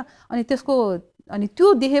भनेर अनि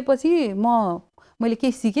त्यो देखेपछि मैले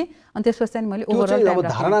केही सिकेँ अनि त्यसपछि चाहिँ मैले ओभरअल अब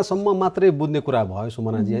धारणासम्म मात्रै बुझ्ने कुरा भयो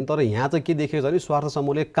सुमनाजी हैन तर यहाँ चाहिँ के देखेको छ भने स्वार्थ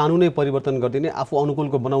समूहले कानुनै परिवर्तन गरिदिने आफू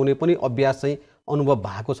अनुकूलको बनाउने पनि अभ्यास चाहिँ अनुभव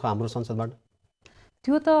भएको छ हाम्रो संसदबाट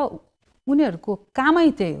त्यो त उनीहरूको कामै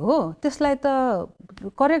त्यही हो त्यसलाई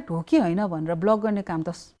त करेक्ट हो कि होइन भनेर ब्लक गर्ने काम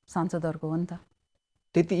त सांसदहरूको हो नि त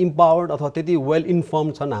त्यति इम्पावर्ड अथवा त्यति वेल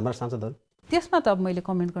इन्फर्म छन् हाम्रा सांसदहरू त्यसमा त अब मैले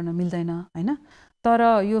कमेन्ट गर्न मिल्दैन हैन तर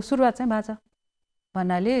यो सुरुवात चाहिँ भएको छ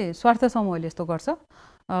भन्नाले स्वार्थ समूहले यस्तो गर्छ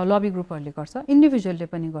लबी ग्रुपहरूले गर्छ इन्डिभिजुअलले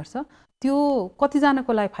पनि गर्छ त्यो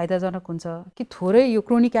कतिजनाको लागि फाइदाजनक हुन्छ कि थोरै यो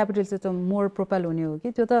क्रोनी क्यापिटल चाहिँ त मोर प्रोपेल हुने हो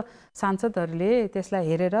कि त्यो त सांसदहरूले त्यसलाई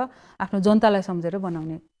हेरेर आफ्नो जनतालाई सम्झेर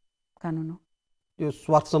बनाउने कानुन हो यो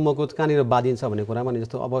स्वार्थ समूहको कहाँनिर बादिन्छ भन्ने कुरामा नि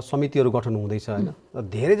जस्तो अब समितिहरू गठन हुँदैछ हैन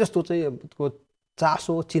धेरै जस्तो चाहिँ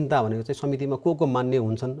चासो चिन्ता भनेको चाहिँ समितिमा को मान्ने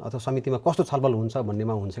हुन्छन् अथवा समितिमा कस्तो छलफल हुन्छ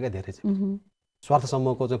भन्नेमा हुन्छ क्या धेरै चाहिँ स्वार्थ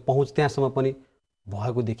समूहको चाहिँ पहुँच त्यहाँसम्म पनि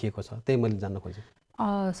भएको देखिएको छ त्यही मैले जान्न खोजेँ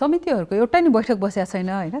समितिहरूको एउटा नि बैठक बसेको छैन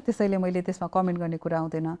हैन त्यसैले मैले त्यसमा कमेन्ट गर्ने कुरा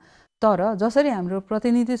आउँदैन तर जसरी हाम्रो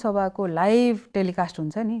प्रतिनिधि सभाको लाइभ टेलिकास्ट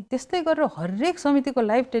हुन्छ नि त्यस्तै गरेर हरेक समितिको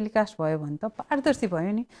लाइभ टेलिकास्ट भयो भने त पारदर्शी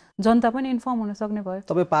भयो नि जनता पनि इन्फर्म हुन सक्ने भयो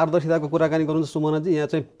तपाईँ पारदर्शिताको कुराकानी गर्नुहुन्छ सुमनाजी यहाँ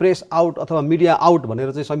चाहिँ प्रेस आउट अथवा मिडिया आउट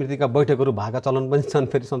भनेर चाहिँ समितिका बैठकहरू भएको चलन पनि छन्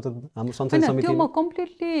फेरि हाम्रो संसद समिति त्यो म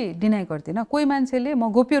कम्प्लिटली डिनाइ गर्दिनँ कोही मान्छेले म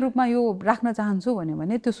गोप्य रूपमा यो राख्न चाहन्छु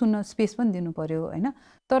भने त्यो सुन्न स्पेस पनि दिनु पर्यो हैन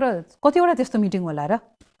तर कतिवटा त्यस्तो मिटिङ होला र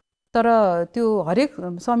तर त्यो हरेक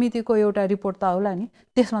समितिको एउटा रिपोर्ट त आउला नि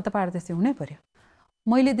त्यसमा त पारदर्शी हुनै पर्यो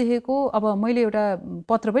मैले देखेको अब मैले एउटा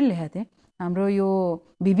पत्र पनि लेखेको थिएँ हाम्रो यो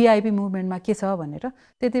भिभिआइपी मुभमेन्टमा के छ भनेर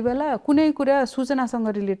त्यति बेला कुनै कुरा सूचनासँग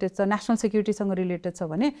रिलेटेड छ नेसनल सेक्युरिटीसँग रिलेटेड छ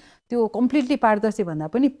भने त्यो कम्प्लिटली पारदर्शी भन्दा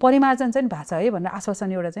पनि परिमार्जन चाहिँ भएको छ है भनेर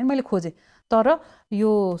आश्वासन एउटा चाहिँ मैले खोजेँ तर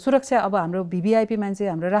यो सुरक्षा अब हाम्रो भिभिआइपी मान्छे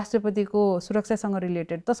हाम्रो राष्ट्रपतिको सुरक्षासँग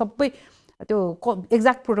रिलेटेड त सबै त्यो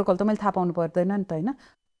एक्ज्याक्ट प्रोटोकल त मैले थाहा पाउनु पर्दैन नि त हैन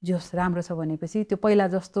जस राम्रो छ भनेपछि त्यो पहिला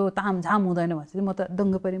जस्तो तामझाम हुँदैन भनेपछि म त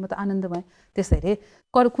दङ्ग परेँ म त आनन्द भएँ त्यसैले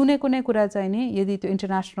कुनै कुरा चाहिँ नि यदि त्यो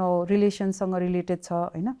इन्टरनेसनल रिलेसनसँग रिलेटेड छ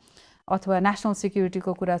हैन अथवा नेसनल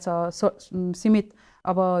सेक्युरिटीको कुरा छ सीमित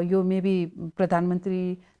अब यो मेबी प्रधानमन्त्री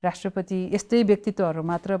राष्ट्रपति यस्तै व्यक्तित्वहरू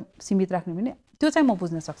मात्र सीमित राख्ने भने त्यो चाहिँ म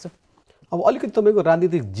बुझ्न सक्छु अब अलिकति तपाईँको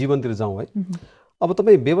राजनीतिक जीवनतिर जाउँ है अब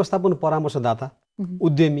तपाईँ व्यवस्थापन परामर्शदाता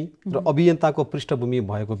उद्यमी र अभियन्ताको पृष्ठभूमि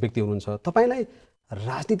भएको व्यक्ति हुनुहुन्छ तपाईँलाई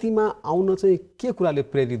राजनीतिमा आउन चाहिँ के कुराले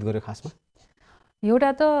प्रेरित गर्यो खासमा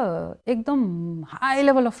एउटा त एकदम हाई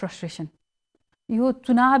लेभल अफ फ्रस्ट्रेसन यो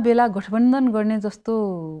चुनाव बेला गठबन्धन गर्ने जस्तो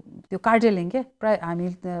त्यो कार्टेलिङ के प्राय हामी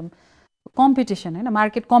कम्पिटिसन हैन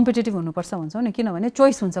मार्केट कम्पिटिटिभ हुनुपर्छ भन्छौँ नि किनभने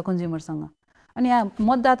चोइस हुन्छ कन्ज्युमरसँग अनि यहाँ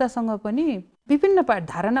मतदातासँग पनि विभिन्न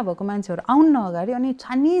धारणा भएको मान्छेहरू आउन अगाडि अनि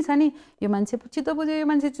छानी यो मान्छे चित्त बुझ्यो यो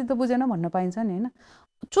मान्छे चित्त बुझेन भन्न पाइन्छ नि हैन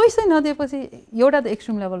चोइसै नदिएपछि एउटा त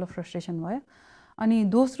एक्सट्रिम लेभल अफ फ्रस्ट्रेसन भयो अनि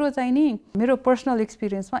दोस्रो चाहिँ नि मेरो पर्सनल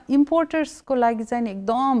एक्सपिरियन्समा इम्पोर्टर्सको लागि चाहिँ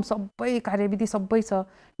एकदम सबै कार्यविधि सबै छ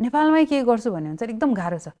नेपालमै के गर्छु भन्ने हुन्छ एकदम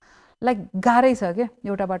गाह्रो छ लाइक गाह्रै छ क्या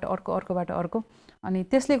एउटाबाट अर्कोबाट अर्को अनि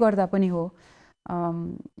त्यसले गर्दा पनि हो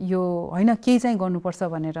यो होइन केही चाहिँ गर्नुपर्छ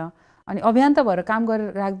भनेर अनि अभियन्ता भएर काम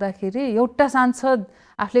गरेर राख्दाखेरि एउटा सांसद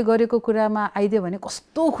आफूले गरेको कुरामा आइदियो भने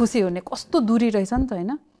कस्तो खुसी हुने कस्तो दूरी रहेछ नि त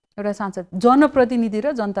हैन एउटा सांसद जनप्रतिनिधि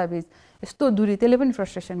र जनताबीच यस्तो दूरी त्यसले पनि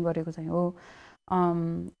फ्रस्ट्रेसन गरेको चाहिँ हो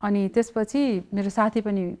अनि त्यसपछि मेरो साथी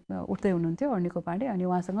पनि उठ्दै हुनुहुन्थ्यो अर्निको पाण्डे अनि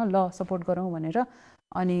उहाँसँग ल सपोर्ट गरौँ भनेर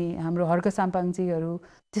अनि हाम्रो हर्क साम्पाङजीहरू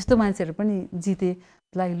त्यस्तो मान्छेहरू पनि जिते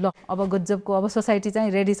लाइक ल अब गजबको अब सोसाइटी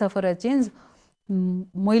चाहिँ रेडी छ फर अ चेन्ज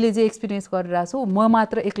मैले जे एक्सपिरियन्स गरिरहेको छु म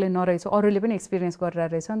मात्र एक्लै नरहेछु अरूले पनि एक्सपिरियन्स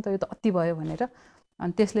गरिरहेको रहेछ नि त यो त अति भयो भनेर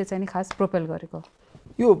अनि त्यसले चाहिँ नि खास प्रोपेल गरेको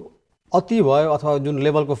यो अति भयो अथवा जुन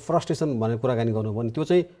लेभलको फ्रस्ट्रेसन भन्ने कुराकानी गर्नुभयो भने त्यो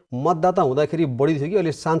चाहिँ मतदाता हुँदाखेरि बढी थियो कि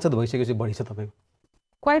अहिले सांसद भइसकेपछि बढी छ तपाईँको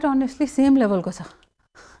क्वाइट अनेस्टली सेम लेभलको छ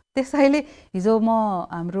त्यसैले हिजो म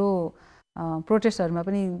हाम्रो प्रोटेस्टहरूमा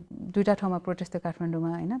पनि दुईटा ठाउँमा प्रोटेस्ट थियो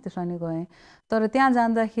काठमाडौँमा हैन त्यसमा नि गएँ तर त्यहाँ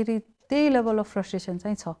जाँदाखेरि त्यही लेभल अफ फ्रस्ट्रेसन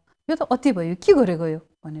चाहिँ छ यो त अति भयो के गरेको यो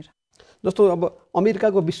भनेर जस्तो अब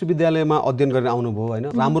अमेरिकाको विश्वविद्यालयमा अध्ययन गरेर आउनुभयो होइन,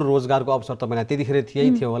 राम्रो रोजगारको अवसर तपाईँलाई त्यतिखेर थियै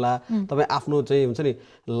थियो होला, तपाईँ आफ्नो चाहिँ हुन्छ नि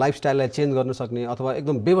लाइफस्टाइललाई चेन्ज गर्न सक्ने अथवा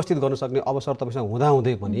एकदम व्यवस्थित गर्न सक्ने अवसर तपाईँसँग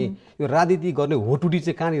हुँदाहुँदै पनि यो राजनीति गर्ने होटुटी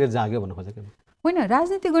चाहिँ कहाँनिर जाग्यो भन्नु खोजेको? होइन,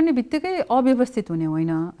 राजनीति गर्ने बित्तिकै अव्यवस्थित हुने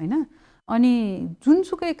होइन होइन। अनि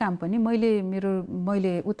जुनसुकै काम पनि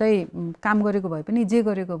मैले उतै काम गरेको भए पनि जे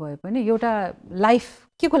गरेको भए पनि एउटा लाइफ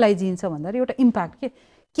के को लागि जिन्छ भन्दाखेरि एउटा इम्प्याक्ट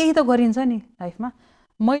केही त गरिन्छ नि लाइफमा।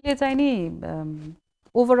 मैले चाहिँ नि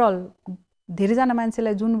ओभरअल धेरैजना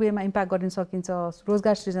मान्छेलाई जुन वेमा इम्प्याक्ट गर्न सकिन्छ,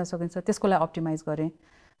 रोजगार सृजना सकिन्छ त्यसको लागि अप्टिमाइज गरेँ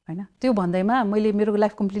होइन। त्यो भन्दैमा मैले मेरो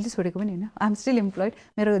लाइफ कम्प्लिटली छोडेको पनि होइन, आइ एम स्टिल इम्प्लोइड।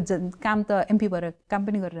 मेरो काम त एमपी भएर काम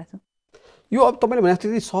पनि गरिरहेको छु। यो अब तपाईँले भने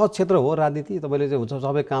जस्तो सहज क्षेत्र हो राजनीति, तपाईँले चाहिँ हुन्छ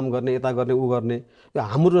सबै काम गर्ने, यता गर्ने ऊ गर्ने। यो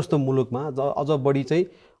हाम्रो जस्तो मुलुकमा अझ बढी चाहिँ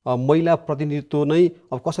महिला प्रतिनिधित्व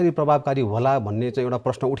नै अब कसरी प्रभावकारी होला भन्ने चाहिँ एउटा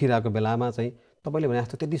प्रश्न उठिरहेको बेलामा चाहिँ तपाईँले भने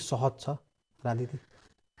जस्तो त्यति सहज छ राजनीति?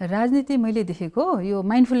 राजनीति मैले देखेको यो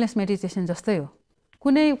माइन्डफुलनेस मेडिटेसन जस्तै हो।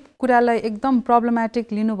 कुनै कुरालाई एकदम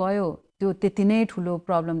प्रब्लमेटिक लिनुभयो त्यो त्यति नै ठुलो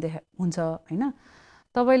प्रब्लम हुन्छ होइन।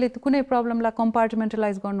 तपाईँले कुनै प्रब्लमलाई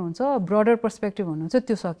कम्पार्टमेन्टलाइज गर्नुहुन्छ, ब्रडर पर्सपेक्टिभ हुनुहुन्छ,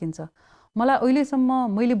 त्यो सकिन्छ। मलाई अहिलेसम्म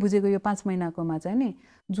मैले बुझेको यो 5 महिनाकोमा चाहिँ नि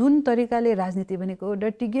जुन तरिकाले राजनीति भनेको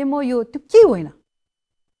डर्टी गेम हो, यो त्यो केही होइन।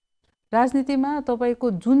 राजनीतिमा तपाईँको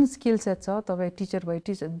जुन स्किल सेट छ, तपाईँ टिचर भए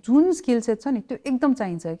टिचर, जुन स्किल सेट छ नि त्यो एकदम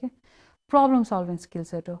चाहिन्छ कि। प्रब्लम सल्भिङ स्किल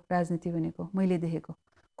सेट हो राजनीति भनेको मैले देखेको।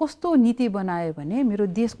 कस्तो नीति बनायो भने मेरो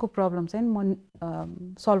देशको प्रब्लम चाहिँ म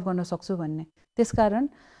सल्भ गर्न सक्छु भन्ने। त्यसकारण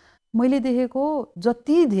मैले देखेको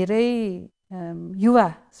जति धेरै युवा,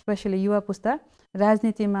 स्पेसली युवा पुस्ता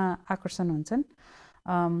राजनीतिमा आकर्षण हुन्छन्,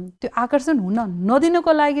 त्यो आकर्षण हुन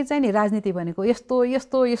नदिनको लागि चाहिँ नि राजनीति भनेको यस्तो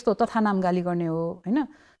यस्तो यस्तो तथा नाम गाली गर्ने हो होइन।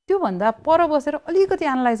 त्योभन्दा पर बसेर अलिकति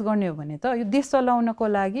एनालाइज गर्ने हो भने त यो देश चलाउनको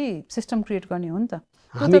लागि सिस्टम क्रिएट गर्ने हो नि त।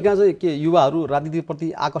 हामी कहाँ चाहिँ के युवाहरू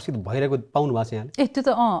राजनीतिप्रति आकर्षित भइरहेको पाउनु भएको छ यहाँले? त्यो त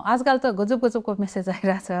आजकल त गजबको मेसेज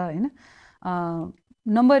आइरहेछ होइन।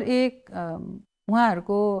 नम्बर 1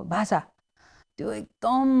 उहाँहरूको भाषा त्यो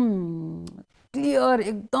एकदम क्लियर,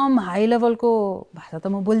 एकदम हाई लेभलको भाषा त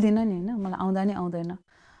म बोल्दिनँ नि होइन, मलाई आउँदा नि आउँदैन।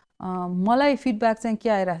 मलाई फिडब्याक चाहिँ के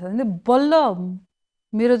आइरहेको छ भने बल्ल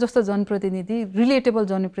मेरो जस्तो जनप्रतिनिधि, रिलेटेबल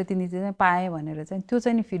जनप्रतिनिधि चाहिँ पाएँ भनेर चाहिँ त्यो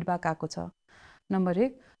चाहिँ नि फिडब्याक आएको छ, नम्बर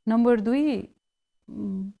 1। नम्बर 2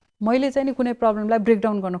 मैले चाहिँ नि कुनै प्रब्लमलाई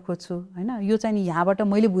ब्रेकडाउन गर्न खोज्छु होइन, यो चाहिँ नि यहाँबाट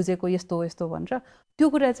मैले बुझेको यस्तो हो यस्तो भनेर त्यो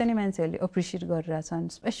कुरा चाहिँ नि मान्छेहरूले एप्रिसिएट गरिरहेछन्,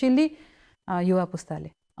 स्पेसली युवा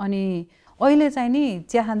पुस्ताले। अनि अहिले चाहिँ नि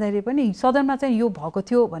चिया खाँदाखेरि पनि सदनमा चाहिँ यो भएको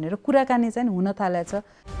थियो भनेर कुराकानी चाहिँ हुन थालेछ।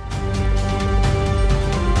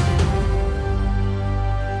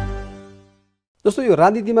 जस्तो यो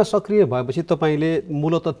राजनीतिमा सक्रिय भएपछि तपाईँले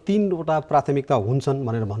मूलतः 3वटा प्राथमिकता हुन्छन्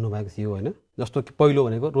भनेर भन्नुभएको थियो होइन। जस्तो कि पहिलो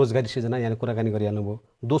भनेको रोजगारी सृजना, यहाँ कुराकानी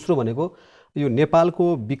गरिहाल्नुभयो। दोस्रो भनेको यो नेपालको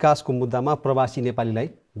विकासको मुद्दामा प्रवासी नेपालीलाई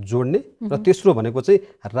जोड्ने, र तेस्रो भनेको चाहिँ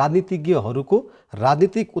राजनीतिज्ञहरूको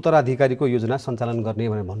राजनीतिक उत्तराधिकारीको योजना सञ्चालन गर्ने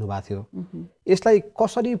भनेर भन्नुभएको थियो। यसलाई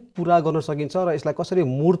कसरी पुरा गर्न सकिन्छ र यसलाई कसरी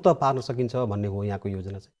मूर्त पार्न सकिन्छ भन्ने हो यहाँको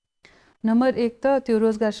योजना चाहिँ? नम्बर 1 त त्यो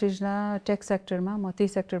रोजगार सृजना टेक सेक्टरमा, म त्यही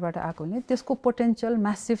सेक्टरबाट आएको नि, त्यसको पोटेन्सियल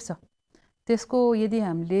म्यासिभ छ। त्यसको यदि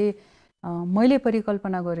हामीले मैले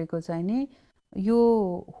परिकल्पना गरेको चाहिँ नि यो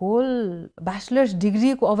होल ब्याचलर्स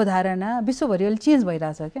डिग्रीको अवधारणा विश्वभरि अहिले चेन्ज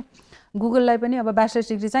भइरहेछ क्या। गुगललाई पनि अब ब्याचलर्स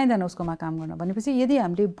डिग्री चाहिँदैन उसकोमा काम गर्न भनेपछि यदि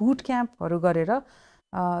हामीले बुट क्याम्पहरू गरेर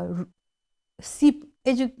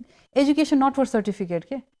एजुकेसन नट फर सर्टिफिकेट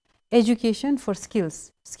के, एजुकेसन फर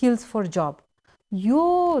स्किल्स फर जब, यो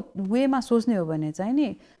वेमा सोच्ने हो भने चाहिँ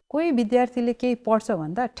नि कोही विद्यार्थीले केही पढ्छ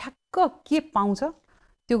भन्दा ठ्याक्क के पाउँछ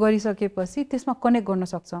त्यो गरिसकेपछि त्यसमा कनेक्ट गर्न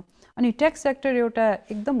सक्छ। अनि टेक सेक्टर एउटा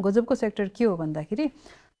एकदम गजबको सेक्टर के हो भन्दाखेरि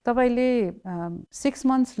तपाईँले 6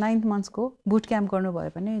 months 9 monthsको बुट क्याम्प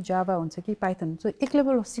गर्नुभयो भने जावा हुन्छ कि पाइथन हुन्छ, एक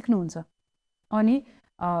लेभल सिक्नुहुन्छ। अनि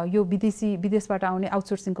यो विदेशबाट आउने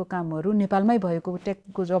आउटसोर्सिङको कामहरू नेपालमै भएको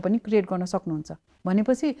टेकको जब पनि क्रिएट गर्न सक्नुहुन्छ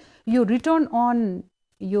भनेपछि यो रिटर्न अन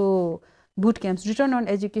यो boot camps, return on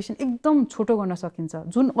education एकदम छोटो गर्न सकिन्छ।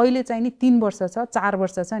 जुन अहिले चाहिँ नि 3 वर्ष छ 4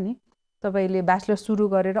 वर्ष छ नि, तपाईँले ब्याचलर सुरु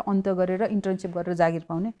गरेर अन्त गरेर इन्टर्नसिप गरेर जागिर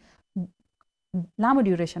पाउने लामो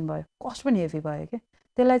ड्युरेसन भयो, कस्ट पनि हेभी भयो क्या।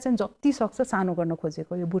 त्यसलाई चाहिँ जति सक्छ सानो गर्न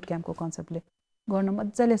खोजेको यो बुट क्याम्पको कन्सेप्टले गर्न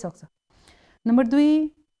मजाले सक्छ। नम्बर 2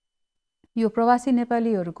 यो प्रवासी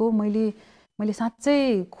नेपालीहरूको मैले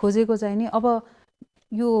साँच्चै खोजेको चाहिँ नि अब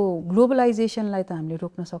यो ग्लोबलाइजेसनलाई त हामीले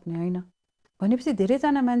रोक्न सक्ने होइन भनेपछि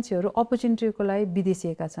धेरैजना मान्छेहरू अपर्च्युनिटीको लागि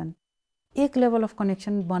विदेशिएका छन्। एक लेभल अफ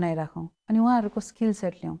कनेक्सन बनाइराखौँ अनि उहाँहरूको स्किल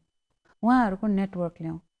सेट ल्याउँ, उहाँहरूको नेटवर्क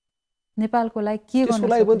ल्याउँ, नेपालको लागि के गर्नु त्यसको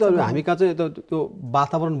लागि पनि त हामी कहाँ चाहिँ त्यो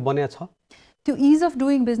वातावरण बन्या छ। त्यो is of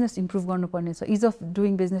doing business improve गर्नुपर्ने छ। इज अफ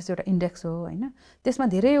डुइङ बिजनेस एउटा इन्डेक्स हो होइन, त्यसमा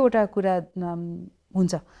धेरैवटा कुरा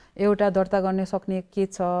हुन्छ। एउटा दर्ता गर्न सक्ने के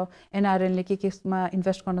छ, एनआरएनले केमा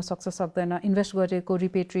इन्भेस्ट गर्न सक्छ सक्दैन, इन्भेस्ट गरेको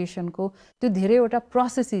रिपेट्रिएसनको त्यो धेरैवटा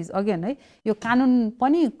प्रोसेसेस अगेन है, यो कानुन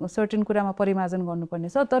पनि सर्टेन कुरामा परिमार्जन गर्नुपर्ने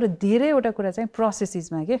छ, तर धेरैवटा कुरा चाहिँ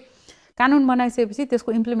प्रोसेसेसमा के कानुन बनाइसकेपछि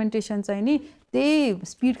त्यसको इम्प्लिमेन्टेसन चाहिँ नि त्यही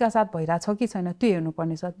स्पिडका साथ भइरहेछ कि छैन त्यो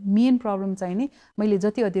हेर्नुपर्ने छ। मेन प्रब्लम चाहिँ नि मैले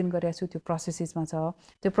जति अध्ययन गरेको छु त्यो प्रोसेसेसमा छ।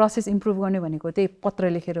 त्यो प्रोसेस इम्प्रुभ गर्ने भनेको त्यही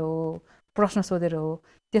पत्र लेखेर हो, प्रश्न सोधेर हो,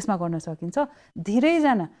 त्यसमा गर्न सकिन्छ।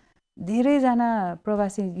 धेरैजना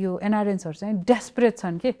प्रवासी यो एनआरएन्सहरू चाहिँ डेस्परेट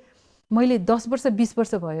छन् कि मैले 10 वर्ष 20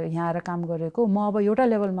 वर्ष भयो यहाँ आएर काम गरेको, म अब एउटा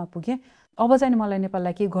लेभलमा पुगेँ, अब चाहिँ मलाई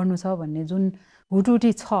नेपाललाई के गर्नु छ भन्ने जुन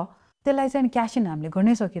हुटुटी छ त्यसलाई चाहिँ क्यास इन हामीले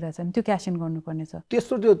गर्नै सकिरहेछ नि, त्यो क्यास इन गर्नुपर्ने छ।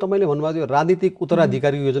 त्यस्तो त्यो तपाईँले भन्नुभएको त्यो राजनीतिक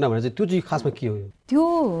उत्तराधिकारी योजना भनेर चाहिँ त्यो चाहिँ खासमा के हो? त्यो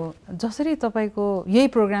जसरी तपाईँको यही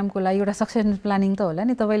प्रोग्रामको लागि एउटा सक्सेसन प्लानिङ त होला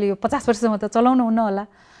नि, तपाईँले यो 50 वर्षसम्म त चलाउनु हुन्न होला,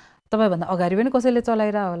 तपाईँभन्दा अगाडि पनि कसैले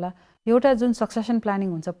चलाइरह होला। एउटा जुन सक्सेसन प्लानिङ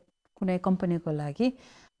हुन्छ कुनै कम्पनीको लागि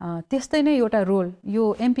त्यस्तै नै एउटा रोल, यो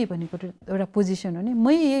एमपी भनेको एउटा पोजिसन हो नि।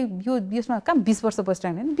 यो यसमा काम 20 वर्ष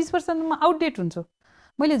बसिरहेको होइन, 20 वर्षमा म आउटडेट हुन्छु।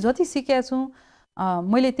 मैले जति सिकेको छु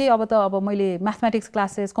मैले त्यही अब मैले म्याथमेटिक्स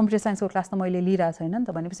क्लासेस, कम्प्युटर साइन्सको क्लास त मैले लिइरहेको छैन नि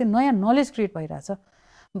त, भनेपछि नयाँ नलेज क्रिएट भइरहेछ।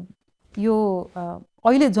 यो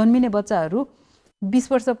अहिले जन्मिने बच्चाहरू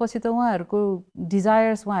 20 वर्षपछि त उहाँहरूको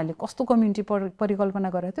डिजायर्स, उहाँहरूले कस्तो कम्युनिटी परिकल्पना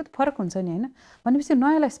गरेर त्यो फरक हुन्छ नि होइन, भनेपछि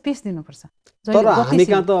नयाँलाई स्पेस दिनुपर्छ। तर हामी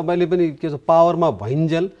कहाँ त अहिले पनि के छ, पावरमा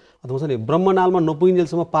भइन्जेल अथवा हुन्छ नि ब्रह्मनालमा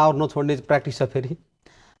नपुगिन्जेलसम्म पावर नछोड्ने प्र्याक्टिस छ। फेरि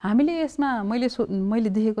हामीले यसमा मैले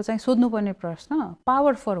देखेको चाहिँ सोध्नुपर्ने प्रश्न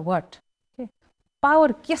पावर फर वाट,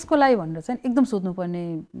 पावर केसको लागि भनेर चाहिँ एकदम सोध्नुपर्ने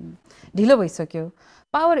ढिलो भइसक्यो।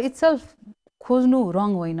 पावर इट्सेल्फ खोज्नु रङ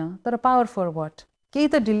होइन, तर पावर फर वाट, केही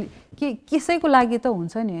त कसैको लागि त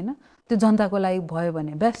हुन्छ नि होइन, त्यो जनताको लागि भयो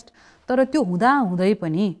भने बेस्ट। तर त्यो हुँदै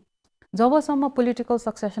पनि जबसम्म पोलिटिकल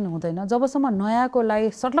सक्सेसन हुँदैन, जबसम्म नयाँको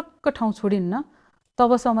लागि सर्लक्क ठाउँ छोडिन्न,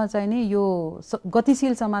 तबसम्म चाहिँ नि यो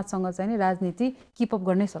गतिशील समाजसँग चाहिँ नि राजनीति किपअप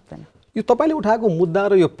गर्नै सक्दैन। यो तपाईँले उठाएको मुद्दा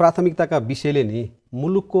र यो प्राथमिकताका विषयले नि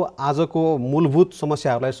मुलुकको आजको मूलभूत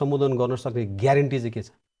समस्याहरूलाई सम्बोधन गर्न सक्ने ग्यारेन्टी चाहिँ के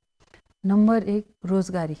छ? नम्बर 1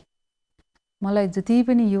 रोजगारी। मलाई जति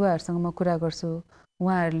पनि युवाहरूसँग म कुरा गर्छु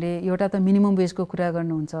उहाँहरूले एउटा त मिनिमम वेजको कुरा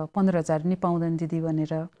गर्नुहुन्छ, 15,000 नि पाउँदैन दिदी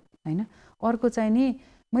भनेर होइन। अर्को चाहिँ नि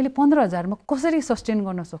मैले 15,000 मा कसरी सस्टेन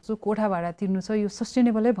गर्न सक्छु, कोठा भाडा तिर्नु छ, यो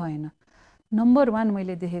सस्टेनेबलै भएन। नम्बर 1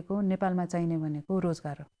 मैले देखेको नेपालमा चाहिने भनेको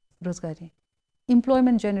रोजगारी,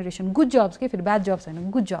 इम्प्लोइमेन्ट जेनेरेसन, गुड जब्स के, फेरि ब्याड जब्स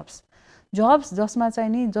होइन, गुड जब्स जसमा चाहिँ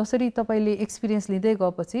नि जसरी तपाईँले एक्सपिरियन्स लिँदै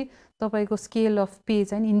गएपछि तपाईँको स्केल अफ पे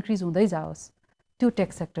चाहिँ इन्क्रिज हुँदै जाओस्, त्यो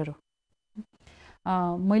टेक सेक्टर हो।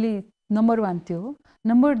 मैले नम्बर 1 त्यो हो।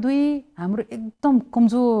 नम्बर 2 हाम्रो एकदम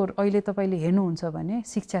कमजोर अहिले तपाईँले हेर्नुहुन्छ भने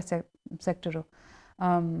शिक्षा सेक्टर हो।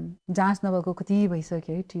 जाँच नभएको कति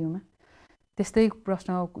भइसक्यो है टियुमा। त्यस्तै प्रश्न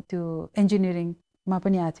त्यो इन्जिनियरिङमा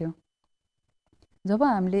पनि आएको थियो। जब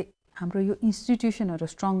हाम्रो यो इन्स्टिट्युसनहरू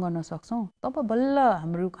स्ट्रङ गर्न सक्छौँ तब बल्ल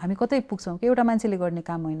हामी कतै पुग्छौँ कि एउटा मान्छेले गर्ने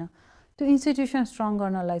काम होइन। त्यो इन्स्टिट्युसन स्ट्रङ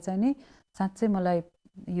गर्नलाई चाहिँ नि साँच्चै मलाई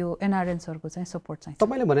यो एनआरएन्सहरूको चाहिँ सपोर्ट चाहिँ।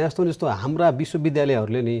 तपाईँले भने जस्तो हाम्रा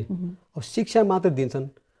विश्वविद्यालयहरूले नि अब शिक्षा मात्र दिन्छन्,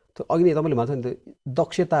 त्यो अघि नै तपाईँले भन्छ नि त्यो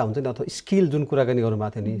दक्षता हुन्छ नि अथवा स्किल जुन कुराकानी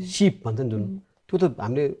गर्नुभएको थियो नि, सिप भन्छ नि जुन, त्यो त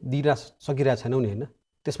हामीले सकिरहेको छैनौँ नि होइन,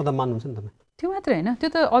 त्यसमा त मान्नुहुन्छ नि तपाईँ? त्यो मात्रै होइन, त्यो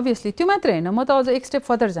त अभियसली त्यो मात्रै होइन, म त अझ एक स्टेप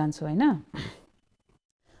फर्दर जान्छु होइन।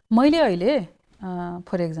 मैले अहिले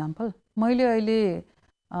फर एक्जाम्पल मैले अहिले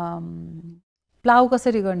प्लाउ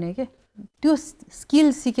कसरी गर्ने के त्यो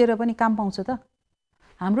स्किल सिकेर पनि काम पाउँछु त।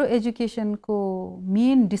 हाम्रो एजुकेसनको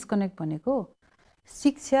मेन डिस्कनेक्ट भनेको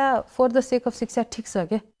शिक्षा फर द सेक अफ शिक्षा ठिक छ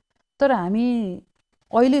के, तर हामी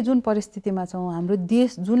अहिले जुन परिस्थितिमा छौँ, हाम्रो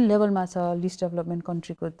देश जुन लेभलमा छ लिस्ट डेभलपमेन्ट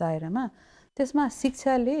कन्ट्रीको दायरामा, त्यसमा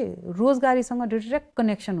शिक्षाले रोजगारीसँग डाइरेक्ट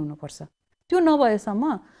कनेक्सन हुनुपर्छ। त्यो नभएसम्म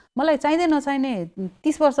मलाई चाहिँदै नचाहिने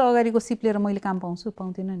 30 वर्ष अगाडिको सिप लिएर मैले काम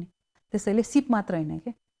पाउँदिनँ नि। त्यसैले सिप मात्र होइन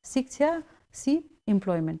के, शिक्षा, सिप,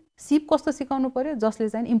 इम्प्लोइमेन्ट। सिप कस्तो सिकाउनु पर्यो जसले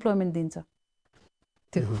चाहिँ इम्प्लोइमेन्ट दिन्छ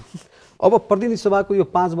त्यो। अब प्रतिनिधि सभाको यो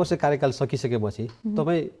 5 वर्ष कार्यकाल सकिसकेपछि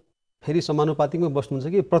तपाईँ फेरि समानुपातिकमै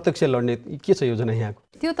बस्नुहुन्छ कि प्रत्यक्ष लड्ने के छ योजना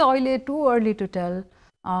यहाँको? त्यो त अहिले टु अर्ली टु टेल।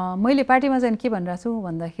 मैले पार्टीमा चाहिँ के भनिरहेको छु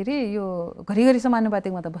भन्दाखेरि यो घरिघरि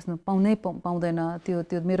समानुपातिकमा त बस्नु पाउँदैन,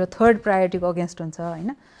 त्यो मेरो थर्ड प्रायोरिटीको अगेन्स्ट हुन्छ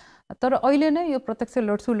होइन। तर अहिले नै यो प्रत्यक्ष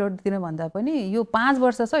लड्दिनँ भन्दा पनि यो 5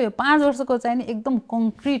 वर्ष छ, यो 5 वर्षको चाहिँ नि एकदम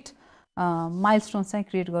कङ्क्रिट माइलस्टोन चाहिँ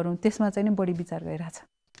क्रिएट गरौँ, त्यसमा चाहिँ नि बढी विचार गरिरहेछ।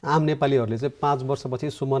 आम नेपालीहरूले चाहिँ 5 वर्षपछि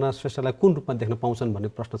सुमना श्रेष्ठलाई कुन रूपमा देख्न पाउँछन् भन्ने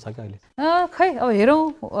प्रश्न छ क्या अहिले? खै अब हेरौँ,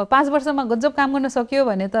 5 वर्षमा गजब काम गर्न सकियो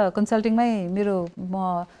भने त कन्सल्टिङमै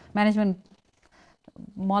म म्यानेजमेन्ट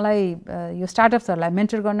मलाई यो स्टार्टअप्सहरूलाई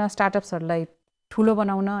मेन्टर गर्न, स्टार्टअप्सहरूलाई ठुलो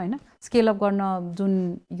बनाउन हैन, स्केल अप गर्न जुन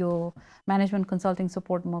यो म्यानेजमेन्ट कन्सल्टिङ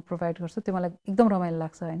सपोर्ट म प्रोभाइड गर्छु त्यो मलाई एकदम रमाइलो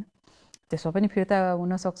लाग्छ हैन। त्यसमा पनि फिर्ता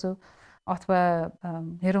हुन सक्छु अथवा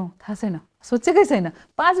हेरौँ, थाहा छैन, सोचेकै छैन।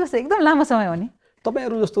 5 वर्ष एकदम लामो समय हो नि।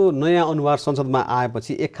 तपाईहरु जस्तो नयाँ अनुहार संसदमा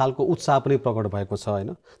आएपछि एक खालको उत्साह पनि प्रकट भएको छ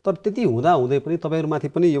हैन। तर त्यति हुँदा हुँदै पनि तपाईहरुमाथि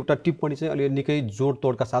पनि एउटा टिप्पणी चाहिँ अलि निकै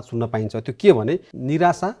जोडतोडका साथ सुन्न पाइन्छ। त्यो के भने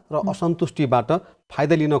निराशा र असन्तुष्टिबाट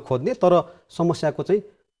फाइदा लिन खोज्ने तर समस्याको चाहिँ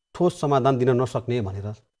ठोस समाधान दिन नसक्ने भनेर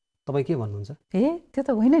तपाई के भन्नुहुन्छ? त्यो त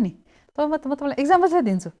होइन नि। म तपाईलाई एक्जाम्पल चाहिँ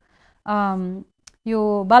दिन्छु। यो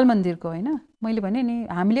बाल मन्दिरको हैन, मैले भने नि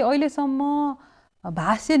हामीले अहिलेसम्म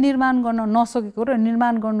भाष्य निर्माण गर्न नसकेको र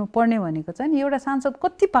निर्माण गर्नुपर्ने भनेको चाहिँ नि एउटा सांसद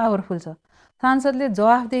कति पावरफुल छ। सांसदले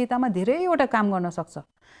जवाफदेहितामा धेरैवटा काम गर्न सक्छ।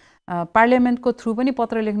 पार्लियामेन्टको थ्रु पनि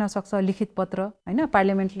पत्र लेख्न सक्छ, लिखित पत्र हैन,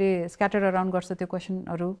 पार्लियामेन्टले स्क्याटर अराउन्ड गर्छ त्यो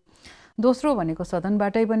क्वेसनहरू। दोस्रो भनेको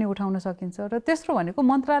सदनबाटै पनि उठाउन सकिन्छ र तेस्रो भनेको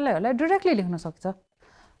मन्त्रालयहरूलाई डाइरेक्टली लेख्न सक्छ।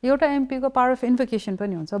 एउटा एमपीको पावर अफ इन्भोकेसन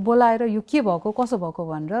पनि हुन्छ, बोलाएर यो के भएको कसो भएको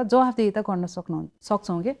भनेर जवाफदेहिता गर्न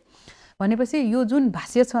सक्छौँ के। भनेपछि यो जुन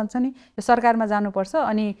भाष्य छ नि यो सरकारमा जानुपर्छ।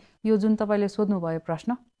 अनि यो जुन तपाईले सोध्नुभयो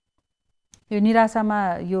प्रश्न, यो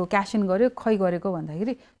निराशामा यो क्यास इन गर्यो खै गरेको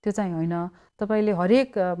भन्दाखेरि त्यो चाहिँ होइन। तपाईले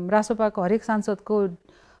हरेक रासोपाको हरेक सांसदको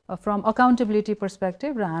फ्रम अकाउन्टेबिलिटी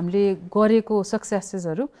पर्सपेक्टिभ र हामीले गरेको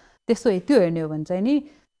सक्सेसेसहरू त्यस्तो त्यो हेर्ने हो भने चाहिँ नि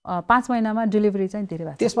 5 महिनामा डेलिभरी चाहिँ धेरै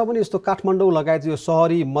भएको छ। त्यसमा पनि यस्तो काठमाडौँ लगायत यो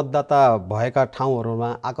शहरी मतदाता भएका ठाउँहरूमा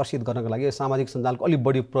आकर्षित गर्नका लागि सामाजिक सञ्जालको अलि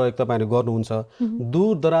बढी प्रयोग तपाईहरुले गर्नुहुन्छ।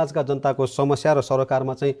 दूर दराजका जनताको समस्या र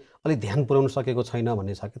सरकारमा चाहिँ अलि ध्यान पुर्याउन सकेको छैन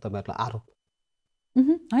भन्ने छ कि तपाईहरुलाई आरोप?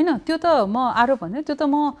 हैन, त्यो त म आरोप भने त्यो त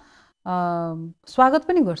म स्वागत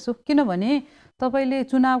पनि गर्छु। किनभने तपाईले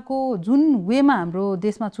चुनावको जुन वेमा हाम्रो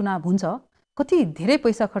देशमा चुनाव हुन्छ कति धेरै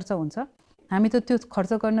पैसा खर्च हुन्छ। हामी त त्यो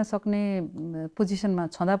खर्च गर्न सक्ने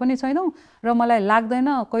पोजिसनमा छँदा पनि छैनौँ र मलाई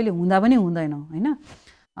लाग्दैन कहिले हुँदा पनि हुँदैन हैन।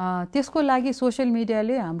 त्यसको लागि सोशल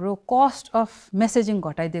मिडियाले हाम्रो कस्ट अफ मेसेजिङ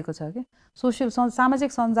घटाइदिएको छ कि।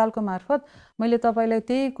 सामाजिक सञ्जालको मार्फत मैले तपाईलाई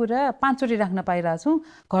त्यही कुरा 5 चोटि राख्न पाइरहेको छु।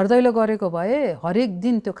 घर दैलो गरेको भए हरेक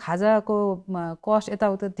दिन त्यो खाजाको कस्ट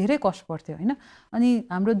यताउता धेरै कस्ट पर्थ्यो हैन। अनि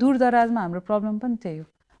हाम्रो दूरदराजमा हाम्रो प्रब्लम पनि त्यही हो।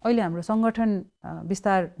 अहिले हाम्रो सङ्गठन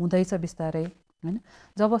विस्तार हुँदैछ बिस्तारै हैन।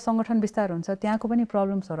 जब सङ्गठन विस्तार हुन्छ त्यहाँको पनि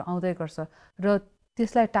प्रब्लम्सहरू आउँदै गर्छ र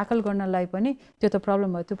त्यसलाई ट्याकल गर्नलाई पनि त्यो त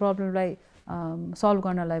प्रब्लम भयो, त्यो प्रब्लमलाई सल्भ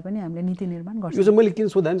गर्नलाई पनि हामीले नीति निर्माण गर्छौँ। यो चाहिँ मैले किन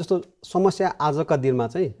सोधेँ जस्तो समस्या आजका दिनमा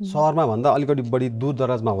चाहिँ सहरमा भन्दा अलिकति बढी दूर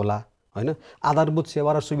दराजमा होला हैन। आधारभूत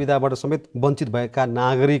सेवा र सुविधाबाट समेत वञ्चित भएका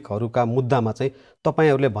नागरिकहरूका मुद्दामा चाहिँ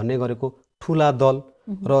तपाईहरुले भन्ने गरेको ठुला दल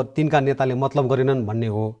र तिनका नेताले मतलब गरेनन् भन्ने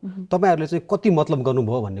हो। तपाईहरुले चाहिँ कति मतलब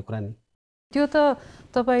गर्नुभयो भन्ने कुरा नि? त्यो त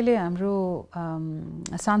तपाईले हाम्रो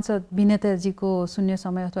सांसद विनेताजीको शून्य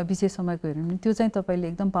समय अथवा विशेष समयको हेर्नु भने त्यो चाहिँ तपाईले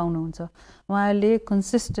एकदम पाउनुहुन्छ। उहाँले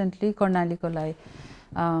कन्सिस्टेन्टली कर्णालीको लागि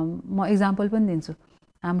म एक्जाम्पल पनि दिन्छु।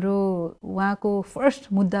 हाम्रो उहाँको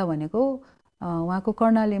फर्स्ट मुद्दा भनेको उहाँको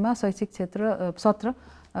कर्णालीमा शैक्षिक सत्र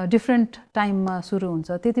डिफ्रेन्ट टाइममा सुरु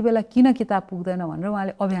हुन्छ, त्यति बेला किन किताब पुग्दैन भनेर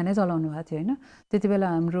उहाँले अभियानै चलाउनु भएको थियो हैन। त्यति बेला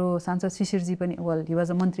हाम्रो सांसद शिशिरजी पनि हि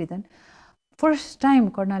वाज अ मन्त्री देन। फर्स्ट टाइम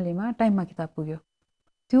कर्णालीमा टाइममा किताब पुग्यो।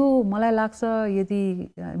 त्यो मलाई लाग्छ यदि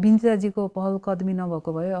विनिताजीको पहल कदमी नभएको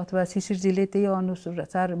भए अथवा शिशिरजीले त्यही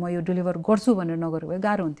अनुसार म यो डेलिभर गर्छु भनेर नगरेको भए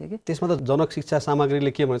गाह्रो हुन्थ्यो कि। त्यसमा त जनक शिक्षा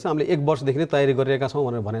सामग्रीले के भन्छ, हामीले 1 वर्षदेखि नै तयारी गरिरहेका छौँ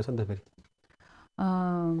भनेर भनेको छ नि त फेरि।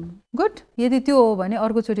 गुड, यदि त्यो हो भने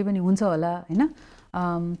अर्कोचोटि पनि हुन्छ होला हैन।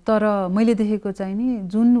 तर मैले देखेको चाहिँ नि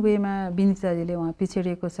जुन वेमा विनिताजीले उहाँ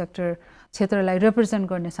पिछडिएको क्षेत्रलाई रिप्रेजेन्ट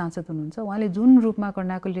गर्ने सांसद हुनुहुन्छ, उहाँले जुन रूपमा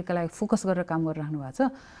कर्णालीका लागि फोकस गरेर काम गरिराख्नु भएको छ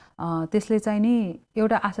त्यसले चाहिँ नि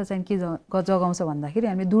एउटा आशा चाहिँ के जगाउँछ भन्दाखेरि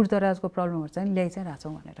हामी दूरदराजको प्रब्लमहरू चाहिँ ल्याइ चाहिँ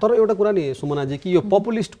राछौँ भनेर। तर एउटा कुरा नि सुमनाजी कि यो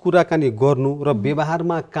पपुलिस्ट कुराकानी गर्नु र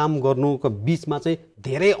व्यवहारमा काम गर्नुको बीचमा चाहिँ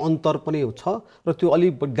धेरै अन्तर पनि छ र त्यो अलि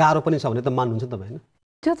गाह्रो पनि छ भने त मान्नुहुन्छ तपाईँ हैन?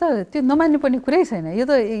 त्यो नमान्नु पर्ने कुरै छैन।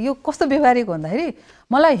 यो कस्तो व्यवहारिक भन्दाखेरि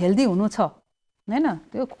मलाई हेल्दी हुनु छ हैन,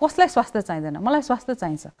 त्यो कसलाई स्वास्थ्य चाहिँदैन, मलाई स्वास्थ्य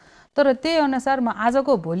चाहिन्छ। तर त्यही अनुसार म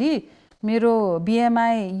आजको भोलि मेरो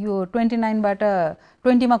बिएमआई यो 29बाट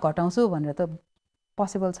 20मा घटाउँछु भनेर त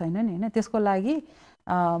पोसिबल छैन नि हैन। त्यसको लागि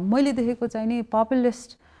मैले देखेको चाहिँ नि पपुलिस्ट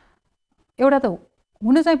एउटा त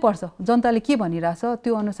हुनु चाहिँ पर्छ, जनताले के भनिरहेछ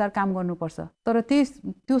त्यो अनुसार काम गर्नुपर्छ। तर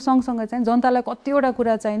त्यो सँगसँगै चाहिँ जनतालाई कतिवटा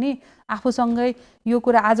कुरा चाहिँ नि आफूसँगै यो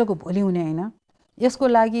कुरा आजको भोलि हुने हैन। यसको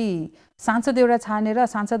लागि सांसद एउटा छानेर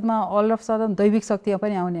सांसदमा अल अफ सडन दैविक शक्ति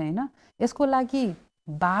पनि आउने हैन। यसको लागि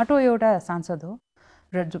बाटो एउटा सांसद हो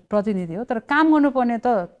र प्रतिनिधि हो, तर काम गर्नुपर्ने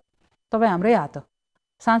त तपाईँ हाम्रै हात हो।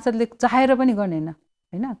 सांसदले चाहेर पनि गर्ने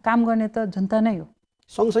हैन, काम गर्ने त जनता नै हो।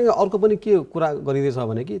 सँगसँगै अर्को पनि के कुरा गरिँदैछ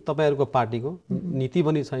भने कि तपाईँहरूको पार्टीको नीति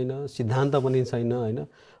पनि छैन, सिद्धान्त पनि छैन हैन।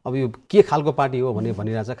 अब यो के खालको पार्टी हो भन्ने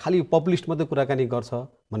भनिरहेछ, खालि पपुलिस्ट मात्रै कुराकानी गर्छ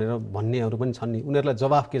भनेर भन्नेहरू पनि छन् नि, उनीहरूलाई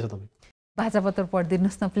जवाफ के छ तपाईँ? बाचापत्र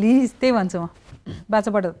पढिदिनुहोस् न प्लिज, त्यही भन्छु म।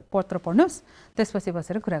 बाचापत्र पढ्नुहोस्, त्यसपछि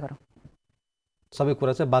बसेर कुरा गरौँ। सबै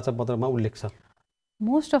कुरा चाहिँ बाचापत्रमा उल्लेख छ,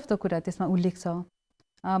 मोस्ट अफ द कुरा त्यसमा उल्लेख छ।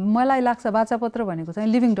 मलाई लाग्छ बाचापत्र भनेको चाहिँ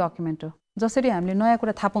लिभिङ डकुमेन्ट हो। जसरी हामीले नयाँ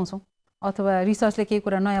कुरा थाहा पाउँछौँ अथवा रिसर्चले केही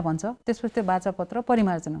कुरा नयाँ भन्छ, त्यसपछि त्यो बाचापत्र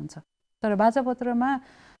परिमार्जन हुन्छ। तर बाचापत्रमा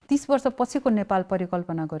 30 वर्ष पछिको नेपाल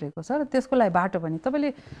परिकल्पना गरेको छ र त्यसको लागि बाटो पनि तपाईँले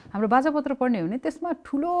हाम्रो बाचापत्र पढ्ने हो भने त्यसमा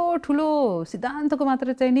ठुलो ठुलो सिद्धान्तको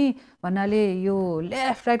मात्र चाहिँ नि भन्नाले यो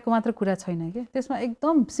लेफ्ट राइटको मात्र कुरा छैन कि, त्यसमा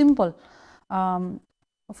एकदम सिम्पल।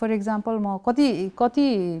 फर इक्जाम्पल म कति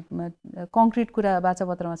कङ्क्रिट कुरा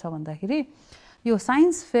बाचापत्रमा छ भन्दाखेरि यो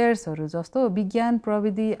साइन्स फेयर्सहरू जस्तो विज्ञान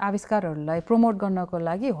प्रविधि आविष्कारहरूलाई प्रमोट गर्नको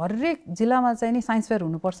लागि हरेक जिल्लामा चाहिँ नि साइन्स फेयर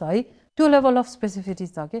हुनुपर्छ है, त्यो लेभल अफ स्पेसिफिटी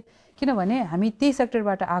छ कि। किनभने हामी त्यही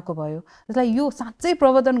सेक्टरबाट आएको भयो, त्यसलाई यो साँच्चै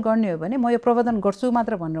प्रवर्धन गर्ने हो भने म यो प्रवर्धन गर्छु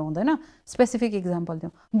मात्र भनेर हुँदैन। स्पेसिफिक इक्जाम्पल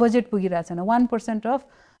दिउँ, बजेट पुगिरहेको छैन, 1% अफ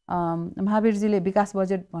महावीरजीले विकास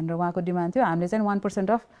बजेट भनेर उहाँको डिमान्ड थियो, हामीले चाहिँ 1%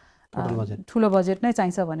 अफ ठुलो बजेट नै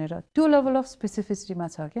चाहिन्छ भनेर, त्यो लेभल अफ स्पेसिफिसिटीमा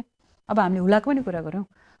छ कि। अब हामीले हुलाक पनि कुरा गऱ्यौँ,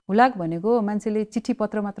 हुलाक भनेको मान्छेले चिठी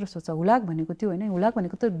पत्र मात्र सोच्छ, हुलाक भनेको त्यो होइन। हुलाक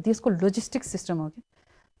भनेको त देशको लोजिस्टिक सिस्टम हो कि,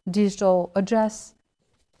 डिजिटल एड्रेस,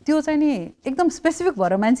 त्यो चाहिँ नि एकदम स्पेसिफिक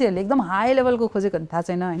भएर मान्छेहरूले एकदम हाई लेभलको खोजेको थाहा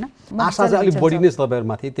छैन होइन। आशा चाहिँ अलिक बढी नै छ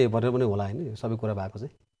तपाईँहरूमाथि, त्यही भएर पनि होला होइन यो सबै कुरा भएको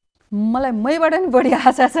चाहिँ। मलाई मैबाट नि बढी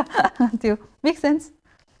आशा छ, त्यो मेक सेन्स,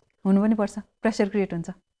 हुनु पनि पर्छ, प्रेसर क्रिएट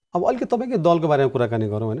हुन्छ। अब अलिकति तपाईँकै दलको बारेमा कुराकानी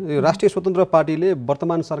गरौँ होइन। यो राष्ट्रिय स्वतन्त्र पार्टीले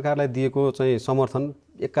वर्तमान सरकारलाई दिएको चाहिँ समर्थन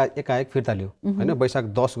एकाएक फिर्ता लियो होइन,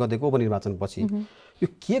 वैशाख 10 गतेको उपनिर्वाचनपछि। यो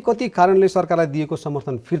के कति कारणले सरकारलाई दिएको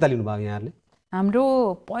समर्थन फिर्ता लिनुभयो यहाँहरूले? हाम्रो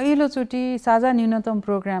पहिलोचोटि साझा न्यूनतम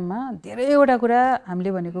प्रोग्राममा धेरैवटा कुरा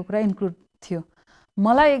हामीले भनेको कुरा इन्क्लुड थियो।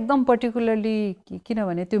 मलाई एकदम पर्टिकुलरली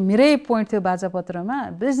किनभने त्यो मेरै पोइन्ट थियो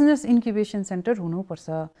बाचापत्रमा, बिजनेस इन्क्युबेसन सेन्टर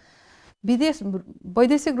हुनुपर्छ।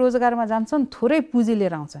 वैदेशिक रोजगारमा जान्छन्, थोरै पुँजी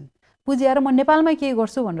लिएर आउँछन्, पुँजी आएर म नेपालमै केही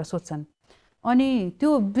गर्छु भनेर सोध्छन्, अनि त्यो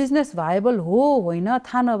बिजनेस भाएबल हो होइन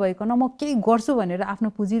थाहा नभइकन म केही गर्छु भनेर आफ्नो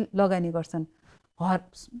पुँजी लगानी गर्छन्।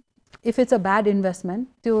 If it's a bad investment,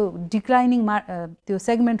 त्यो डिक्लाइनिङ त्यो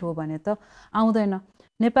सेगमेन्ट हो भने त आउँदैन।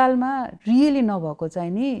 नेपालमा रियली नभएको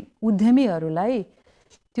चाहिँ नि उद्यमीहरूलाई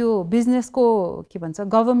त्यो बिजनेसको के भन्छ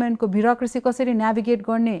गभर्मेन्टको ब्युरोक्रेसी कसरी नेभिगेट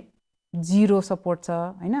गर्ने जिरो सपोर्ट छ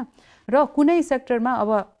होइन। र कुनै सेक्टरमा अब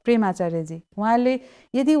प्रेम आचार्यजी उहाँले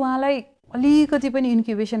यदि उहाँलाई अलिकति पनि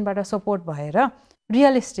इन्क्युबेसनबाट सपोर्ट भएर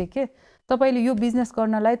रियलिस्टिक के तपाईँले यो बिजनेस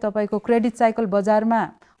गर्नलाई तपाईँको क्रेडिट साइकल बजारमा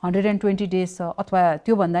 120 डेज छ अथवा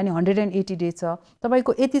त्योभन्दा नि 180 डेज छ,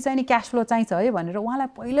 तपाईँको यति चाहिँ नि क्यास फ्लो चाहिन्छ है भनेर उहाँलाई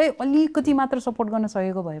पहिल्यै अलिकति मात्र सपोर्ट गर्न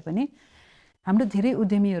सकेको भए पनि हाम्रो धेरै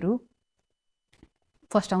उद्यमीहरू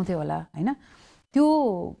फस्टाउँथ्यो होला होइन। त्यो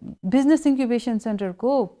बिजनेस इन्क्युबेसन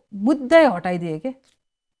सेन्टरको मुद्दै हटाइदिए के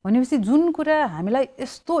भनेपछि जुन कुरा हामीलाई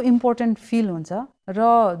यस्तो इम्पोर्टेन्ट फिल हुन्छ र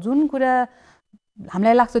जुन कुरा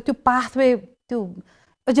हामीलाई लाग्छ त्यो पाथवे, त्यो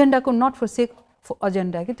एजेन्डाको नट फर सेक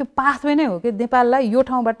एजेन्डा कि त्यो पाथवे नै हो कि नेपाललाई यो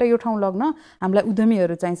ठाउँबाट यो ठाउँ लग्न हामीलाई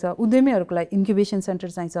उद्यमीहरू चाहिन्छ, उद्यमीहरूको लागि इन्क्युबेसन सेन्टर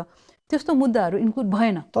चाहिन्छ, त्यस्तो मुद्दाहरू इन्क्लुड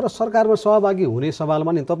भएन। तर सरकारमा सहभागी हुने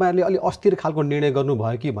सवालमा नि तपाईँहरूले अलि अस्थिर खालको निर्णय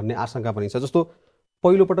गर्नुभयो कि भन्ने आशंका पनि छ। जस्तो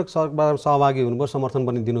पहिलोपटक सरकारमा सहभागी हुनुभयो, समर्थन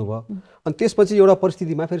पनि दिनुभयो, अनि त्यसपछि एउटा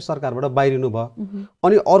परिस्थितिमा फेरि सरकारबाट बाहिरिनु भयो,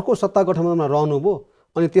 अनि अर्को सत्ता गठबन्धनमा रहनुभयो,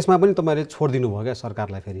 अनि त्यसमा पनि तपाईँहरूले छोडिदिनु भयो क्या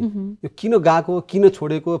सरकारलाई। फेरि यो किन गएको, किन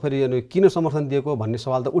छोडेको, फेरि किन समर्थन दिएको भन्ने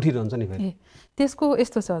सवाल त उठिरहन्छ नि फेरि। त्यसको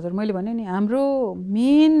यस्तो छ हजुर, मैले भने नि हाम्रो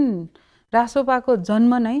मेन रासोपाको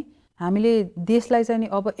जन्म नै हामीले देशलाई चाहिँ नि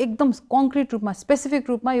अब एकदम कङ्क्रिट रूपमा स्पेसिफिक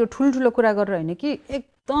रूपमा यो ठुल्ठुलो कुरा गरेर होइन कि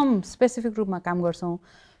एकदम स्पेसिफिक रूपमा काम गर्छौँ।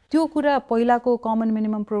 त्यो कुरा पहिलाको कमन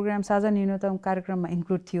मिनिमम प्रोग्राम साझा न्यूनतम कार्यक्रममा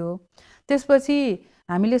इन्क्लुड थियो। त्यसपछि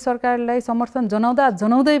हामीले सरकारलाई समर्थन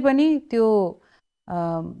जनाउँदै पनि त्यो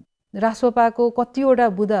रासोपाको कतिवटा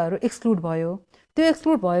बुदाहरू एक्सक्लुड भयो। त्यो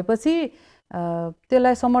एक्सक्लुड भएपछि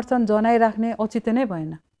त्यसलाई समर्थन जनाइराख्ने औचित्य नै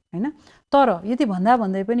भएन होइन। तर यति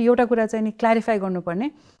भन्दै पनि एउटा कुरा चाहिँ नि क्ल्यारिफाई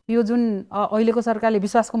गर्नुपर्ने, यो जुन अहिलेको सरकारले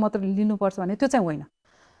विश्वासको मत लिनुपर्छ भने त्यो चाहिँ होइन।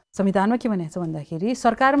 संविधानमा के भनेको छ भन्दाखेरि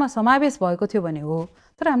सरकारमा समावेश भएको थियो भने हो,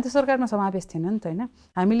 तर हामी त सरकारमा समावेश थिएन नि त होइन।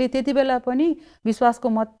 हामीले त्यति बेला पनि विश्वासको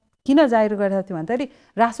मत किन जाहेर गरेका थियौँ भन्दाखेरि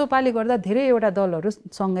रासोपाले गर्दा धेरैवटा दलहरू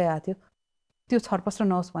सँगै आएको थियो, त्यो छरपस्ट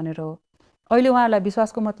नहोस् भनेर हो। अहिले उहाँहरूलाई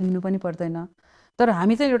विश्वासको मत लिनु पनि पर्दैन, तर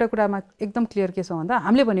हामी चाहिँ एउटा कुरामा एकदम क्लियर के छ भन्दा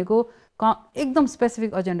हामीले भनेको एकदम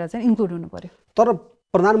स्पेसिफिक एजेन्डा चाहिँ इन्क्लुड हुनु पर्यो। तर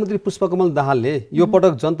प्रधानमन्त्री पुष्पकमल दाहालले यो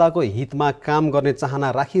पटक जनताको हितमा काम गर्ने चाहना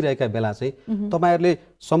राखिरहेका बेला चाहिँ तपाईहरुले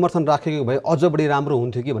समर्थन राखेको भए अझ बढी राम्रो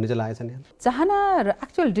हुन्थ्यो कि भन्ने चाहिँ लागेछ नि। चाहना र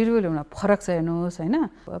एक्चुअल डेलिभरी हुन फरक छ हेर्नुहोस् हैन।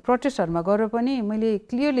 प्रोटेस्टहरुमा गएर पनि मैले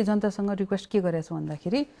क्लियरली जनतासँग रिक्वेस्ट के गरेको छु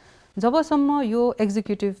भन्दाखेरि जबसम्म यो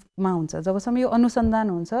एक्जिक्युटिभमा हुन्छ, जबसम्म यो अनुसन्धान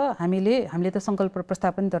हुन्छ, हामीले त संकल्प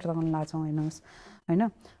प्रस्ताव पनि दर्ता गर्न लाग्छौँ हेर्नुहोस्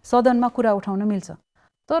हैन। सदनमा कुरा उठाउन मिल्छ,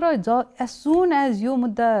 तर एज सुन एज यो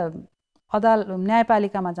मुद्दा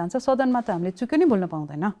न्यायपालिकामा जान्छ सदनमा त हामीले चुक्यो नि बोल्न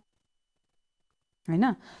पाउँदैन हैन।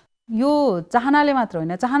 यो चाहनाले मात्र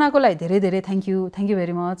होइन, चाहनाको लागि धेरै धेरै थ्याङ्क यू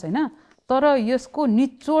भेरी मच हैन। तर यसको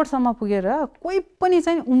निचोडसम्म पुगेर कोही पनि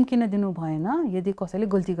चाहिँ उम्किन दिनु भएन यदि कसैले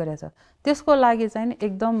गल्ती गरेछ। त्यसको लागि चाहिँ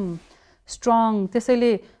एकदम स्ट्रङ,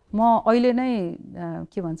 त्यसैले म अहिले नै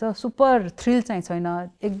के भन्छ सुपर थ्रिल चाहिँ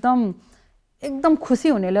छैन, एकदम खुसी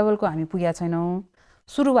हुने लेभलको हामी पुगेका छैनौँ।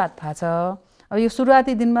 सुरुवात भएको छ। अब यो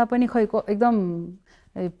सुरुवाती दिनमा पनि खै एकदम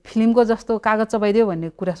फिल्मको जस्तो कागज चबाइदियो भन्ने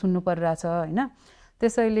कुरा सुन्नु परिरहेछ हैन।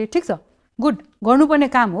 त्यसैले ठिक छ, गुड, गर्नुपर्ने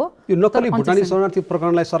काम हो। यो नक्कली भुटानी शरणार्थी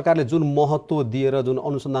प्रकरणलाई सरकारले जुन महत्त्व दिएर जुन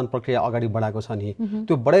अनुसन्धान प्रक्रिया अगाडि बढाएको छ नि,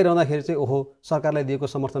 त्यो बढाइरहँदाखेरि चाहिँ ओहो सरकारलाई दिएको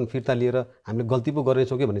समर्थन फिर्ता लिएर हामीले गल्ती पो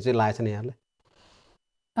गर्नेछौँ कि भन्ने चाहिँ लागेछ नि यहाँलाई?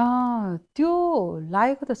 त्यो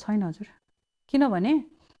लागेको त छैन हजुर, किनभने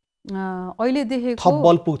अहिले देखेको थप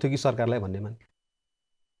बल पुग्थ्यो कि सरकारलाई भन्नेमा?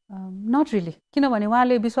 नट रियली, किनभने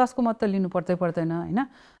उहाँले विश्वासको मत त लिनु पर्दैन हैन।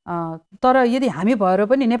 तर यदि हामी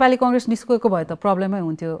भएर पनि नेपाली कङ्ग्रेस निस्केको भए त प्रब्लमै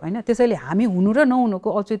हुन्थ्यो हैन। त्यसैले हामी हुनु र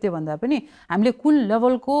नहुनुको औचित्य भन्दा पनि हामीले कुन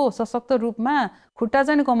लेभलको सशक्त रूपमा खुट्टा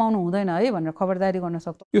चाहिँ कमाउनु हुँदैन है भनेर खबरदारी गर्न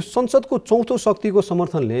सक्छौँ। यो संसदको चौथो शक्तिको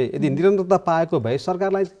समर्थनले यदि निरन्तरता पाएको भए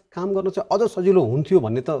सरकारलाई काम गर्न चाहिँ अझ सजिलो हुन्थ्यो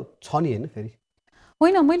भन्ने त छ नि हैन? फेरि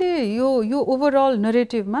होइन, मैले यो ओभरअल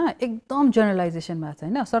नरेटिभमा एकदम जेनरलाइजेसन भएको छ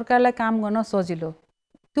हैन। सरकारलाई काम गर्न सजिलो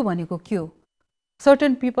त्यो भनेको के हो?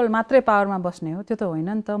 सर्टेन पिपल मात्रै पावरमा बस्ने हो? त्यो त होइन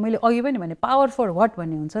नि त। मैले अघि पनि भने पावर फर वाट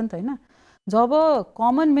भन्ने हुन्छ नि त हैन। जब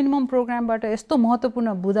कमन मिनिमम प्रोग्रामबाट यस्तो महत्त्वपूर्ण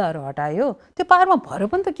बुदाहरू हटायो, त्यो पावरमा भएर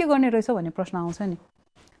पनि त के गर्ने रहेछ भन्ने प्रश्न आउँछ नि।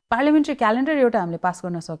 पार्लियामेन्ट्री क्यालेन्डर एउटा हामीले पास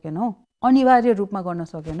गर्न सकेनौँ, अनिवार्य रूपमा गर्न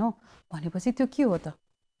सकेनौँ भनेपछि त्यो के हो त?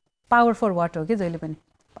 पावर फर वाट हो कि जहिले पनि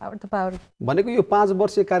पावर त पावर भनेको यो 5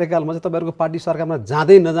 वर्षीय कार्यकालमा चाहिँ तपाईँहरूको पार्टी सरकारमा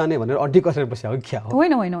जाँदै नजाने भनेर अड्डी कसेर बस्यो क्या हो?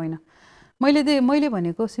 होइन, मैले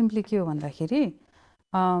भनेको सिम्पली के हो भन्दाखेरि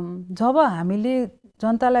जब हामीले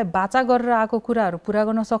जनतालाई बाचा गरेर आएको कुराहरू पुरा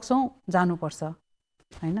गर्न सक्छौँ जानुपर्छ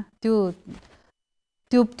हैन। त्यो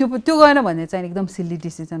गएन भने चाहिँ एकदम सिल्ली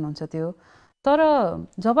डिसिजन हुन्छ त्यो। तर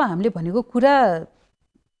जब हामीले भनेको कुरा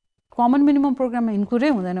कमन मिनिमम प्रोग्राममा इन्क्लुडै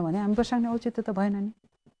हुँदैन भने हामी बस्ने औचित्य त भएन नि।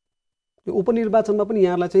 यो उपनिर्वाचनमा पनि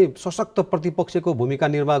यहाँलाई चाहिँ सशक्त प्रतिपक्षको भूमिका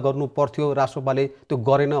निर्वाह गर्नु पर्थ्यो, राष्ट्रपाले त्यो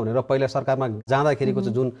गरेन भनेर पहिला सरकारमा जाँदाखेरिको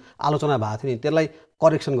चाहिँ जुन आलोचना भएको थियो नि त्यसलाई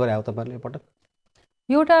करेक्सन गरे हो तपाईँहरूले पटक?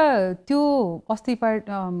 एउटा त्यो अस्ति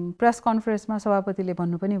प्रेस कन्फरेन्समा सभापतिले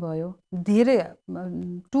भन्नु पनि भयो, धेरै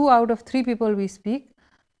 2 out of 3 people we speak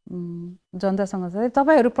जनतासँग चाहिँ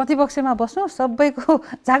तपाईँहरू प्रतिपक्षमा बस्नु, सबैको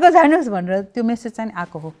जागो जानुहोस् भनेर त्यो मेसेज चाहिँ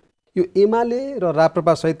आएको हो। यो एमाले र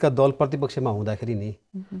राप्रपा सहितका दल प्रतिपक्षमा हुँदाखेरि नि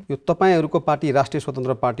यो तपाईँहरूको पार्टी राष्ट्रिय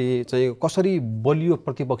स्वतन्त्र पार्टी चाहिँ कसरी बलियो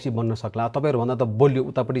प्रतिपक्षी बन्न सक्ला? तपाईँहरूभन्दा त बलियो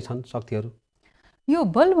उतापट्टि छन् शक्तिहरू। यो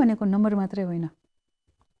बल भनेको नम्बर मात्रै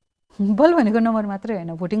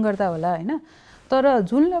होइन, भोटिङ गर्दा होला हैन। तर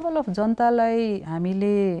जुन लेभल अफ जनतालाई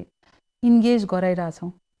हामीले इन्गेज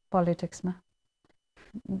गराइरहेछौँ पोलिटिक्समा,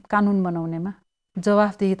 कानुन बनाउनेमा,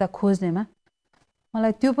 जवाफदेहिता खोज्नेमा,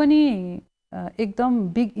 मलाई त्यो पनि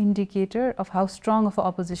एकदम big indicator of how strong of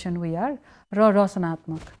opposition we are र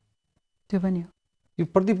रचनात्मक त्यो पनि हो। यो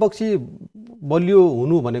प्रतिपक्षी बलियो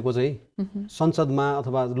हुनु भनेको चाहिँ संसदमा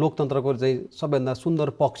अथवा लोकतन्त्रको चाहिँ सबैभन्दा सुन्दर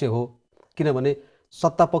पक्ष हो, किनभने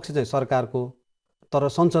सत्ता पक्ष चाहिँ सरकारको तर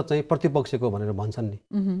संसद चाहिँ प्रतिपक्षको भनेर भन्छन् नि।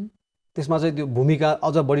 त्यसमा चाहिँ त्यो भूमिका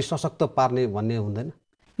अझ बढी सशक्त पार्ने भन्ने हुँदैन?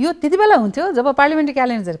 यो त्यति बेला हुन्थ्यो जब पार्लियामेन्ट्री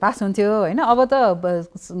क्यालेन्डर पास हुन्थ्यो हैन। अब त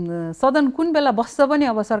सदन कुन बेला बस्छ पनि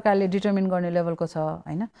अब सरकारले डिटर्मिन गर्ने लेभलको छ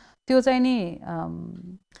हैन। त्यो चाहिँ नि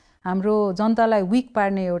हाम्रो जनतालाई विक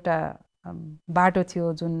पार्ने एउटा बाटो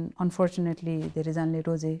थियो जुन अनफर्चुनेटली धेरैजनाले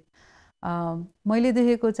रोजे। मैले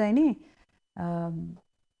देखेको चाहिँ नि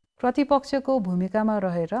प्रतिपक्षको भूमिकामा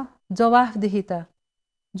रहेर जवाफदेहिता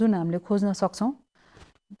जुन हामीले खोज्न सक्छौँ,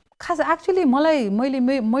 खास एक्चुअली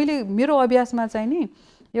मैले मेरो अभ्यासमा चाहिँ नि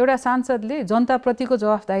एउटा सांसदले जनताप्रतिको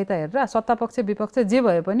जवाफदेहिता हेरेर सत्तापक्ष विपक्ष जे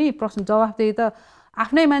भए पनि प्रश्न जवाफदेहिता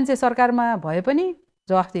आफ्नै मान्छे सरकारमा भए पनि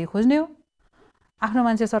जवाफदेही खोज्ने हो, आफ्नो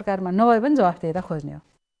मान्छे सरकारमा नभए पनि जवाफदेहिता खोज्ने हो।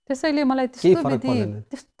 त्यसैले मलाई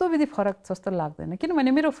त्यस्तो विधि फरक जस्तो लाग्दैन,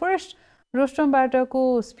 किनभने मेरो फर्स्ट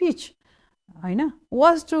रोस्टमबाटको स्पिच हैन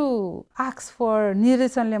वाज टु आस्क फर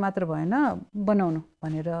निर्देशनले मात्र भएन बनाउनु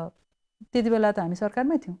भनेर त्यति बेला त हामी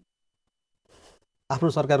सरकारमै थियौँ। आफ्नो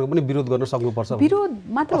सरकारको पनि विरोध गर्न सक्नुपर्छ। विरोध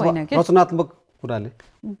मात्र होइन के, रचनात्मक कुराले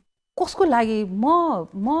कसको लागि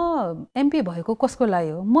म एमपी भएको कसको लागि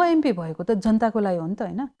हो? म एमपी भएको त जनताको लागि हो नि त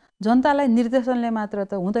होइन। जनतालाई निर्देशनले मात्र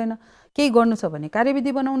त हुँदैन, केही गर्नु छ भने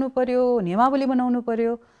कार्यविधि बनाउनु पर्यो, नियमावली बनाउनु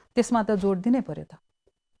पर्यो, त्यसमा त जोड दिनै पर्यो त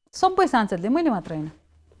सबै सांसदले, मैले मात्र होइन।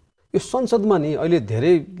 यो संसदमा नि अहिले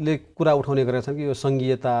धेरैले कुरा उठाउने गरेका छन् कि यो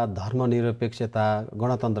सङ्घीयता, धर्मनिरपेक्षता,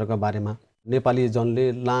 गणतन्त्रका बारेमा नेपाली जनले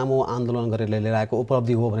लामो आन्दोलन गरेर लिएर आएको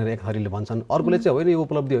उपलब्धि हो भनेर एक थरीले भन्छन्, अर्कोले चाहिँ होइन यो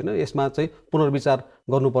उपलब्धि होइन, यसमा चाहिँ पुनर्विचार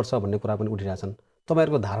गर्नुपर्छ भन्ने कुरा पनि उठिरहेछन्।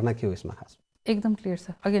 तपाईँहरूको धारणा के हो यसमा? खास एकदम क्लियर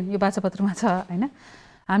छ, अगेन यो बाचापत्रमा छ होइन।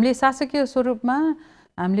 हामीले शासकीय स्वरूपमा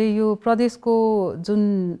हामीले यो प्रदेशको जुन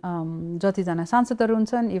जतिजना सांसदहरू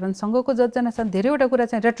हुन्छन्, इभन सङ्घको जतिजना छन्, धेरैवटा कुरा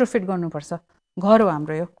चाहिँ रेट्रोफिट गर्नुपर्छ। घर हो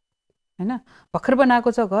हाम्रो यो होइन, भर्खर बनाएको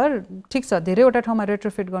छ घर, ठिक छ, धेरैवटा ठाउँमा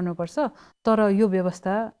रेट्रोफिट गर्नुपर्छ, तर यो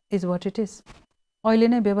व्यवस्था इज वाट इट इज। अहिले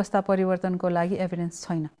नै व्यवस्था परिवर्तनको लागि एभिडेन्स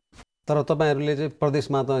छैन। तर तपाईँहरूले चाहिँ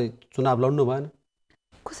प्रदेशमा त चुनाव लड्नु भएन।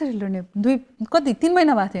 कसरी लड्ने? 3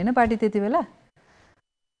 महिना भएको थियो होइन पार्टी त्यति बेला,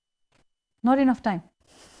 नट इनफ टाइम।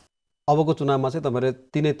 अबको चुनावमा चाहिँ तपाईँले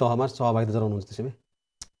 3 तहमा सहभागिता जनाउनुहुन्छ त्यसै भए?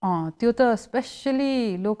 त्यो त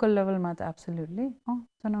स्पेसली लोकल लेभलमा त एब्सोल्युटली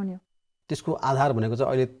जनाउने हो। त्यसको आधार भनेको चाहिँ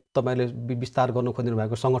अहिले तपाईँले विस्तार गर्न खोजिनु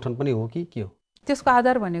भएको सङ्गठन पनि हो कि के हो? त्यसको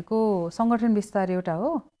आधार भनेको सङ्गठन विस्तार एउटा हो,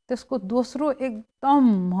 त्यसको दोस्रो एकदम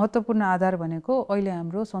महत्त्वपूर्ण आधार भनेको अहिले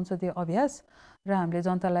हाम्रो संसदीय अभ्यास र हामीले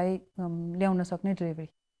जनतालाई ल्याउन सक्ने डेलिभरी।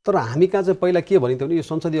 तर हामी कहाँ चाहिँ पहिला के भनिन्थ्यो भने यो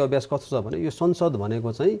संसदीय अभ्यास कस्तो छ भने यो संसद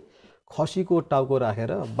भनेको चाहिँ खसीको टाउको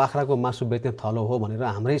राखेर बाख्राको मासु बेच्ने थलो हो भनेर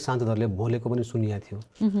हाम्रै सांसदहरूले बोलेको पनि सुनिएको थियो।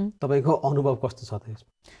 तपाईँको अनुभव कस्तो छ त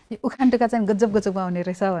यसमा? यो उखानटुका चाहिँ गजब आउने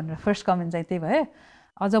रहेछ भनेर फर्स्ट कमेन्ट चाहिँ त्यही भयो।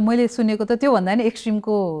 अझ मैले सुनेको त त्योभन्दा नि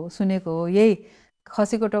एक्सट्रिमको सुनेको हो, यही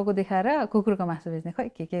खसीको टाउको देखाएर कुकुरको मासु बेच्ने,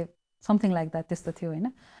 खै के समथिङ लाइक द्याट, त्यस्तो थियो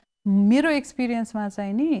होइन। मेरो एक्सपिरियन्समा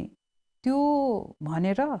चाहिँ नि त्यो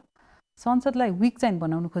भनेर संसदलाई विक चाहिँ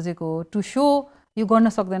बनाउनु खोजेको हो, टु सो यो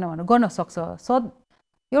गर्न सक्दैन भनेर। गर्न सक्छ,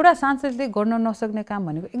 एउटा सांसदले गर्न नसक्ने काम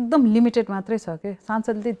भनेको एकदम लिमिटेड मात्रै छ कि,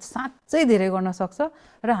 सांसदले साँच्चै धेरै गर्न सक्छ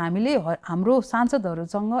र हामीले हाम्रो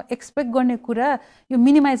सांसदहरूसँग एक्सपेक्ट गर्ने कुरा यो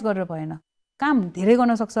मिनिमाइज गरेर भएन, काम धेरै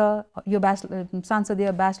गर्न सक्छ। यो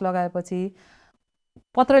सांसदीय ब्याच लगाएपछि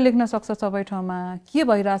पत्र लेख्न सक्छ, सबै ठाउँमा के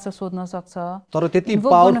भइरहेछ सोध्न सक्छ। तर त्यति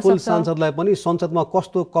पावरफुल सांसदलाई पनि संसदमा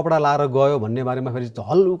कस्तो कपडा लाएर गयो भन्ने बारेमा फेरि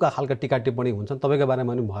हल्का खालका टिका टिप्पणी हुन्छन्, तपाईँको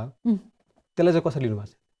बारेमा पनि भयो, त्यसलाई चाहिँ कसरी लिनुभएको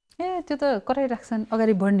छ? त्यो त कराइराख्छन्,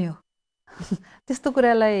 अगाडि बढ्ने हो त्यस्तो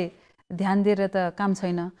कुरालाई ध्यान दिएर त काम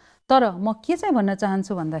छैन। तर म के चाहिँ भन्न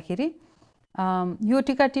चाहन्छु भन्दाखेरि यो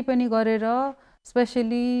टिका टिप्पणी गरेर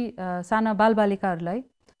स्पेसली साना बालबालिकाहरूलाई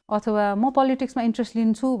अथवा म पोलिटिक्समा इन्ट्रेस्ट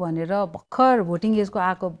लिन्छु भनेर भर्खर भोटिङ एजको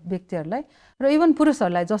आएको व्यक्तिहरूलाई र इभन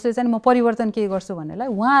पुरुषहरूलाई जसले चाहिँ म परिवर्तन के गर्छु भन्नेलाई,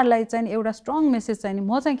 उहाँहरूलाई चाहिँ एउटा स्ट्रङ मेसेज चाहिँ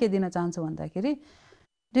म चाहिँ के दिन चाहन्छु भन्दाखेरि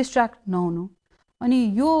डिस्ट्र्याक्ट नहुनु। अनि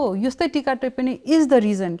यो यस्तै टिका टिप्पणी इज द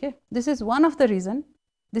रिजन के, this is one of the reason,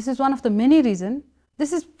 this is one of the many reason,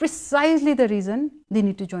 this is precisely the reason they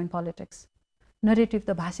need to join politics. Narrative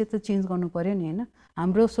त भाषा त चेन्ज गर्नु पऱ्यो नि होइन।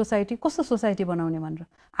 हाम्रो सोसाइटी कस्तो सोसाइटी बनाउने भनेर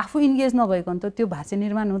आफू इन्गेज नभइकन त त्यो भाषा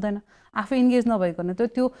निर्माण हुँदैन, आफू इन्गेज नभइकन त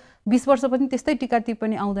त्यो 20 वर्ष पनि त्यस्तै टिका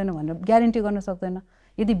टिप्पणी आउँदैन भनेर ग्यारेन्टी गर्न सक्दैन।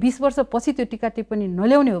 यदि 20 वर्षपछि त्यो टिका टिप्पणी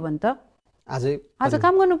नल्याउने हो भने त आज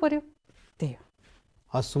काम गर्नु पऱ्यो, त्यही हो।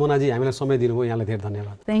 हस् सुमनाजी, हामीलाई समय दिनुभयो, यहाँलाई धेरै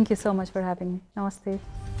धन्यवाद। Thank you so much for having me.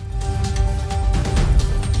 नमस्ते।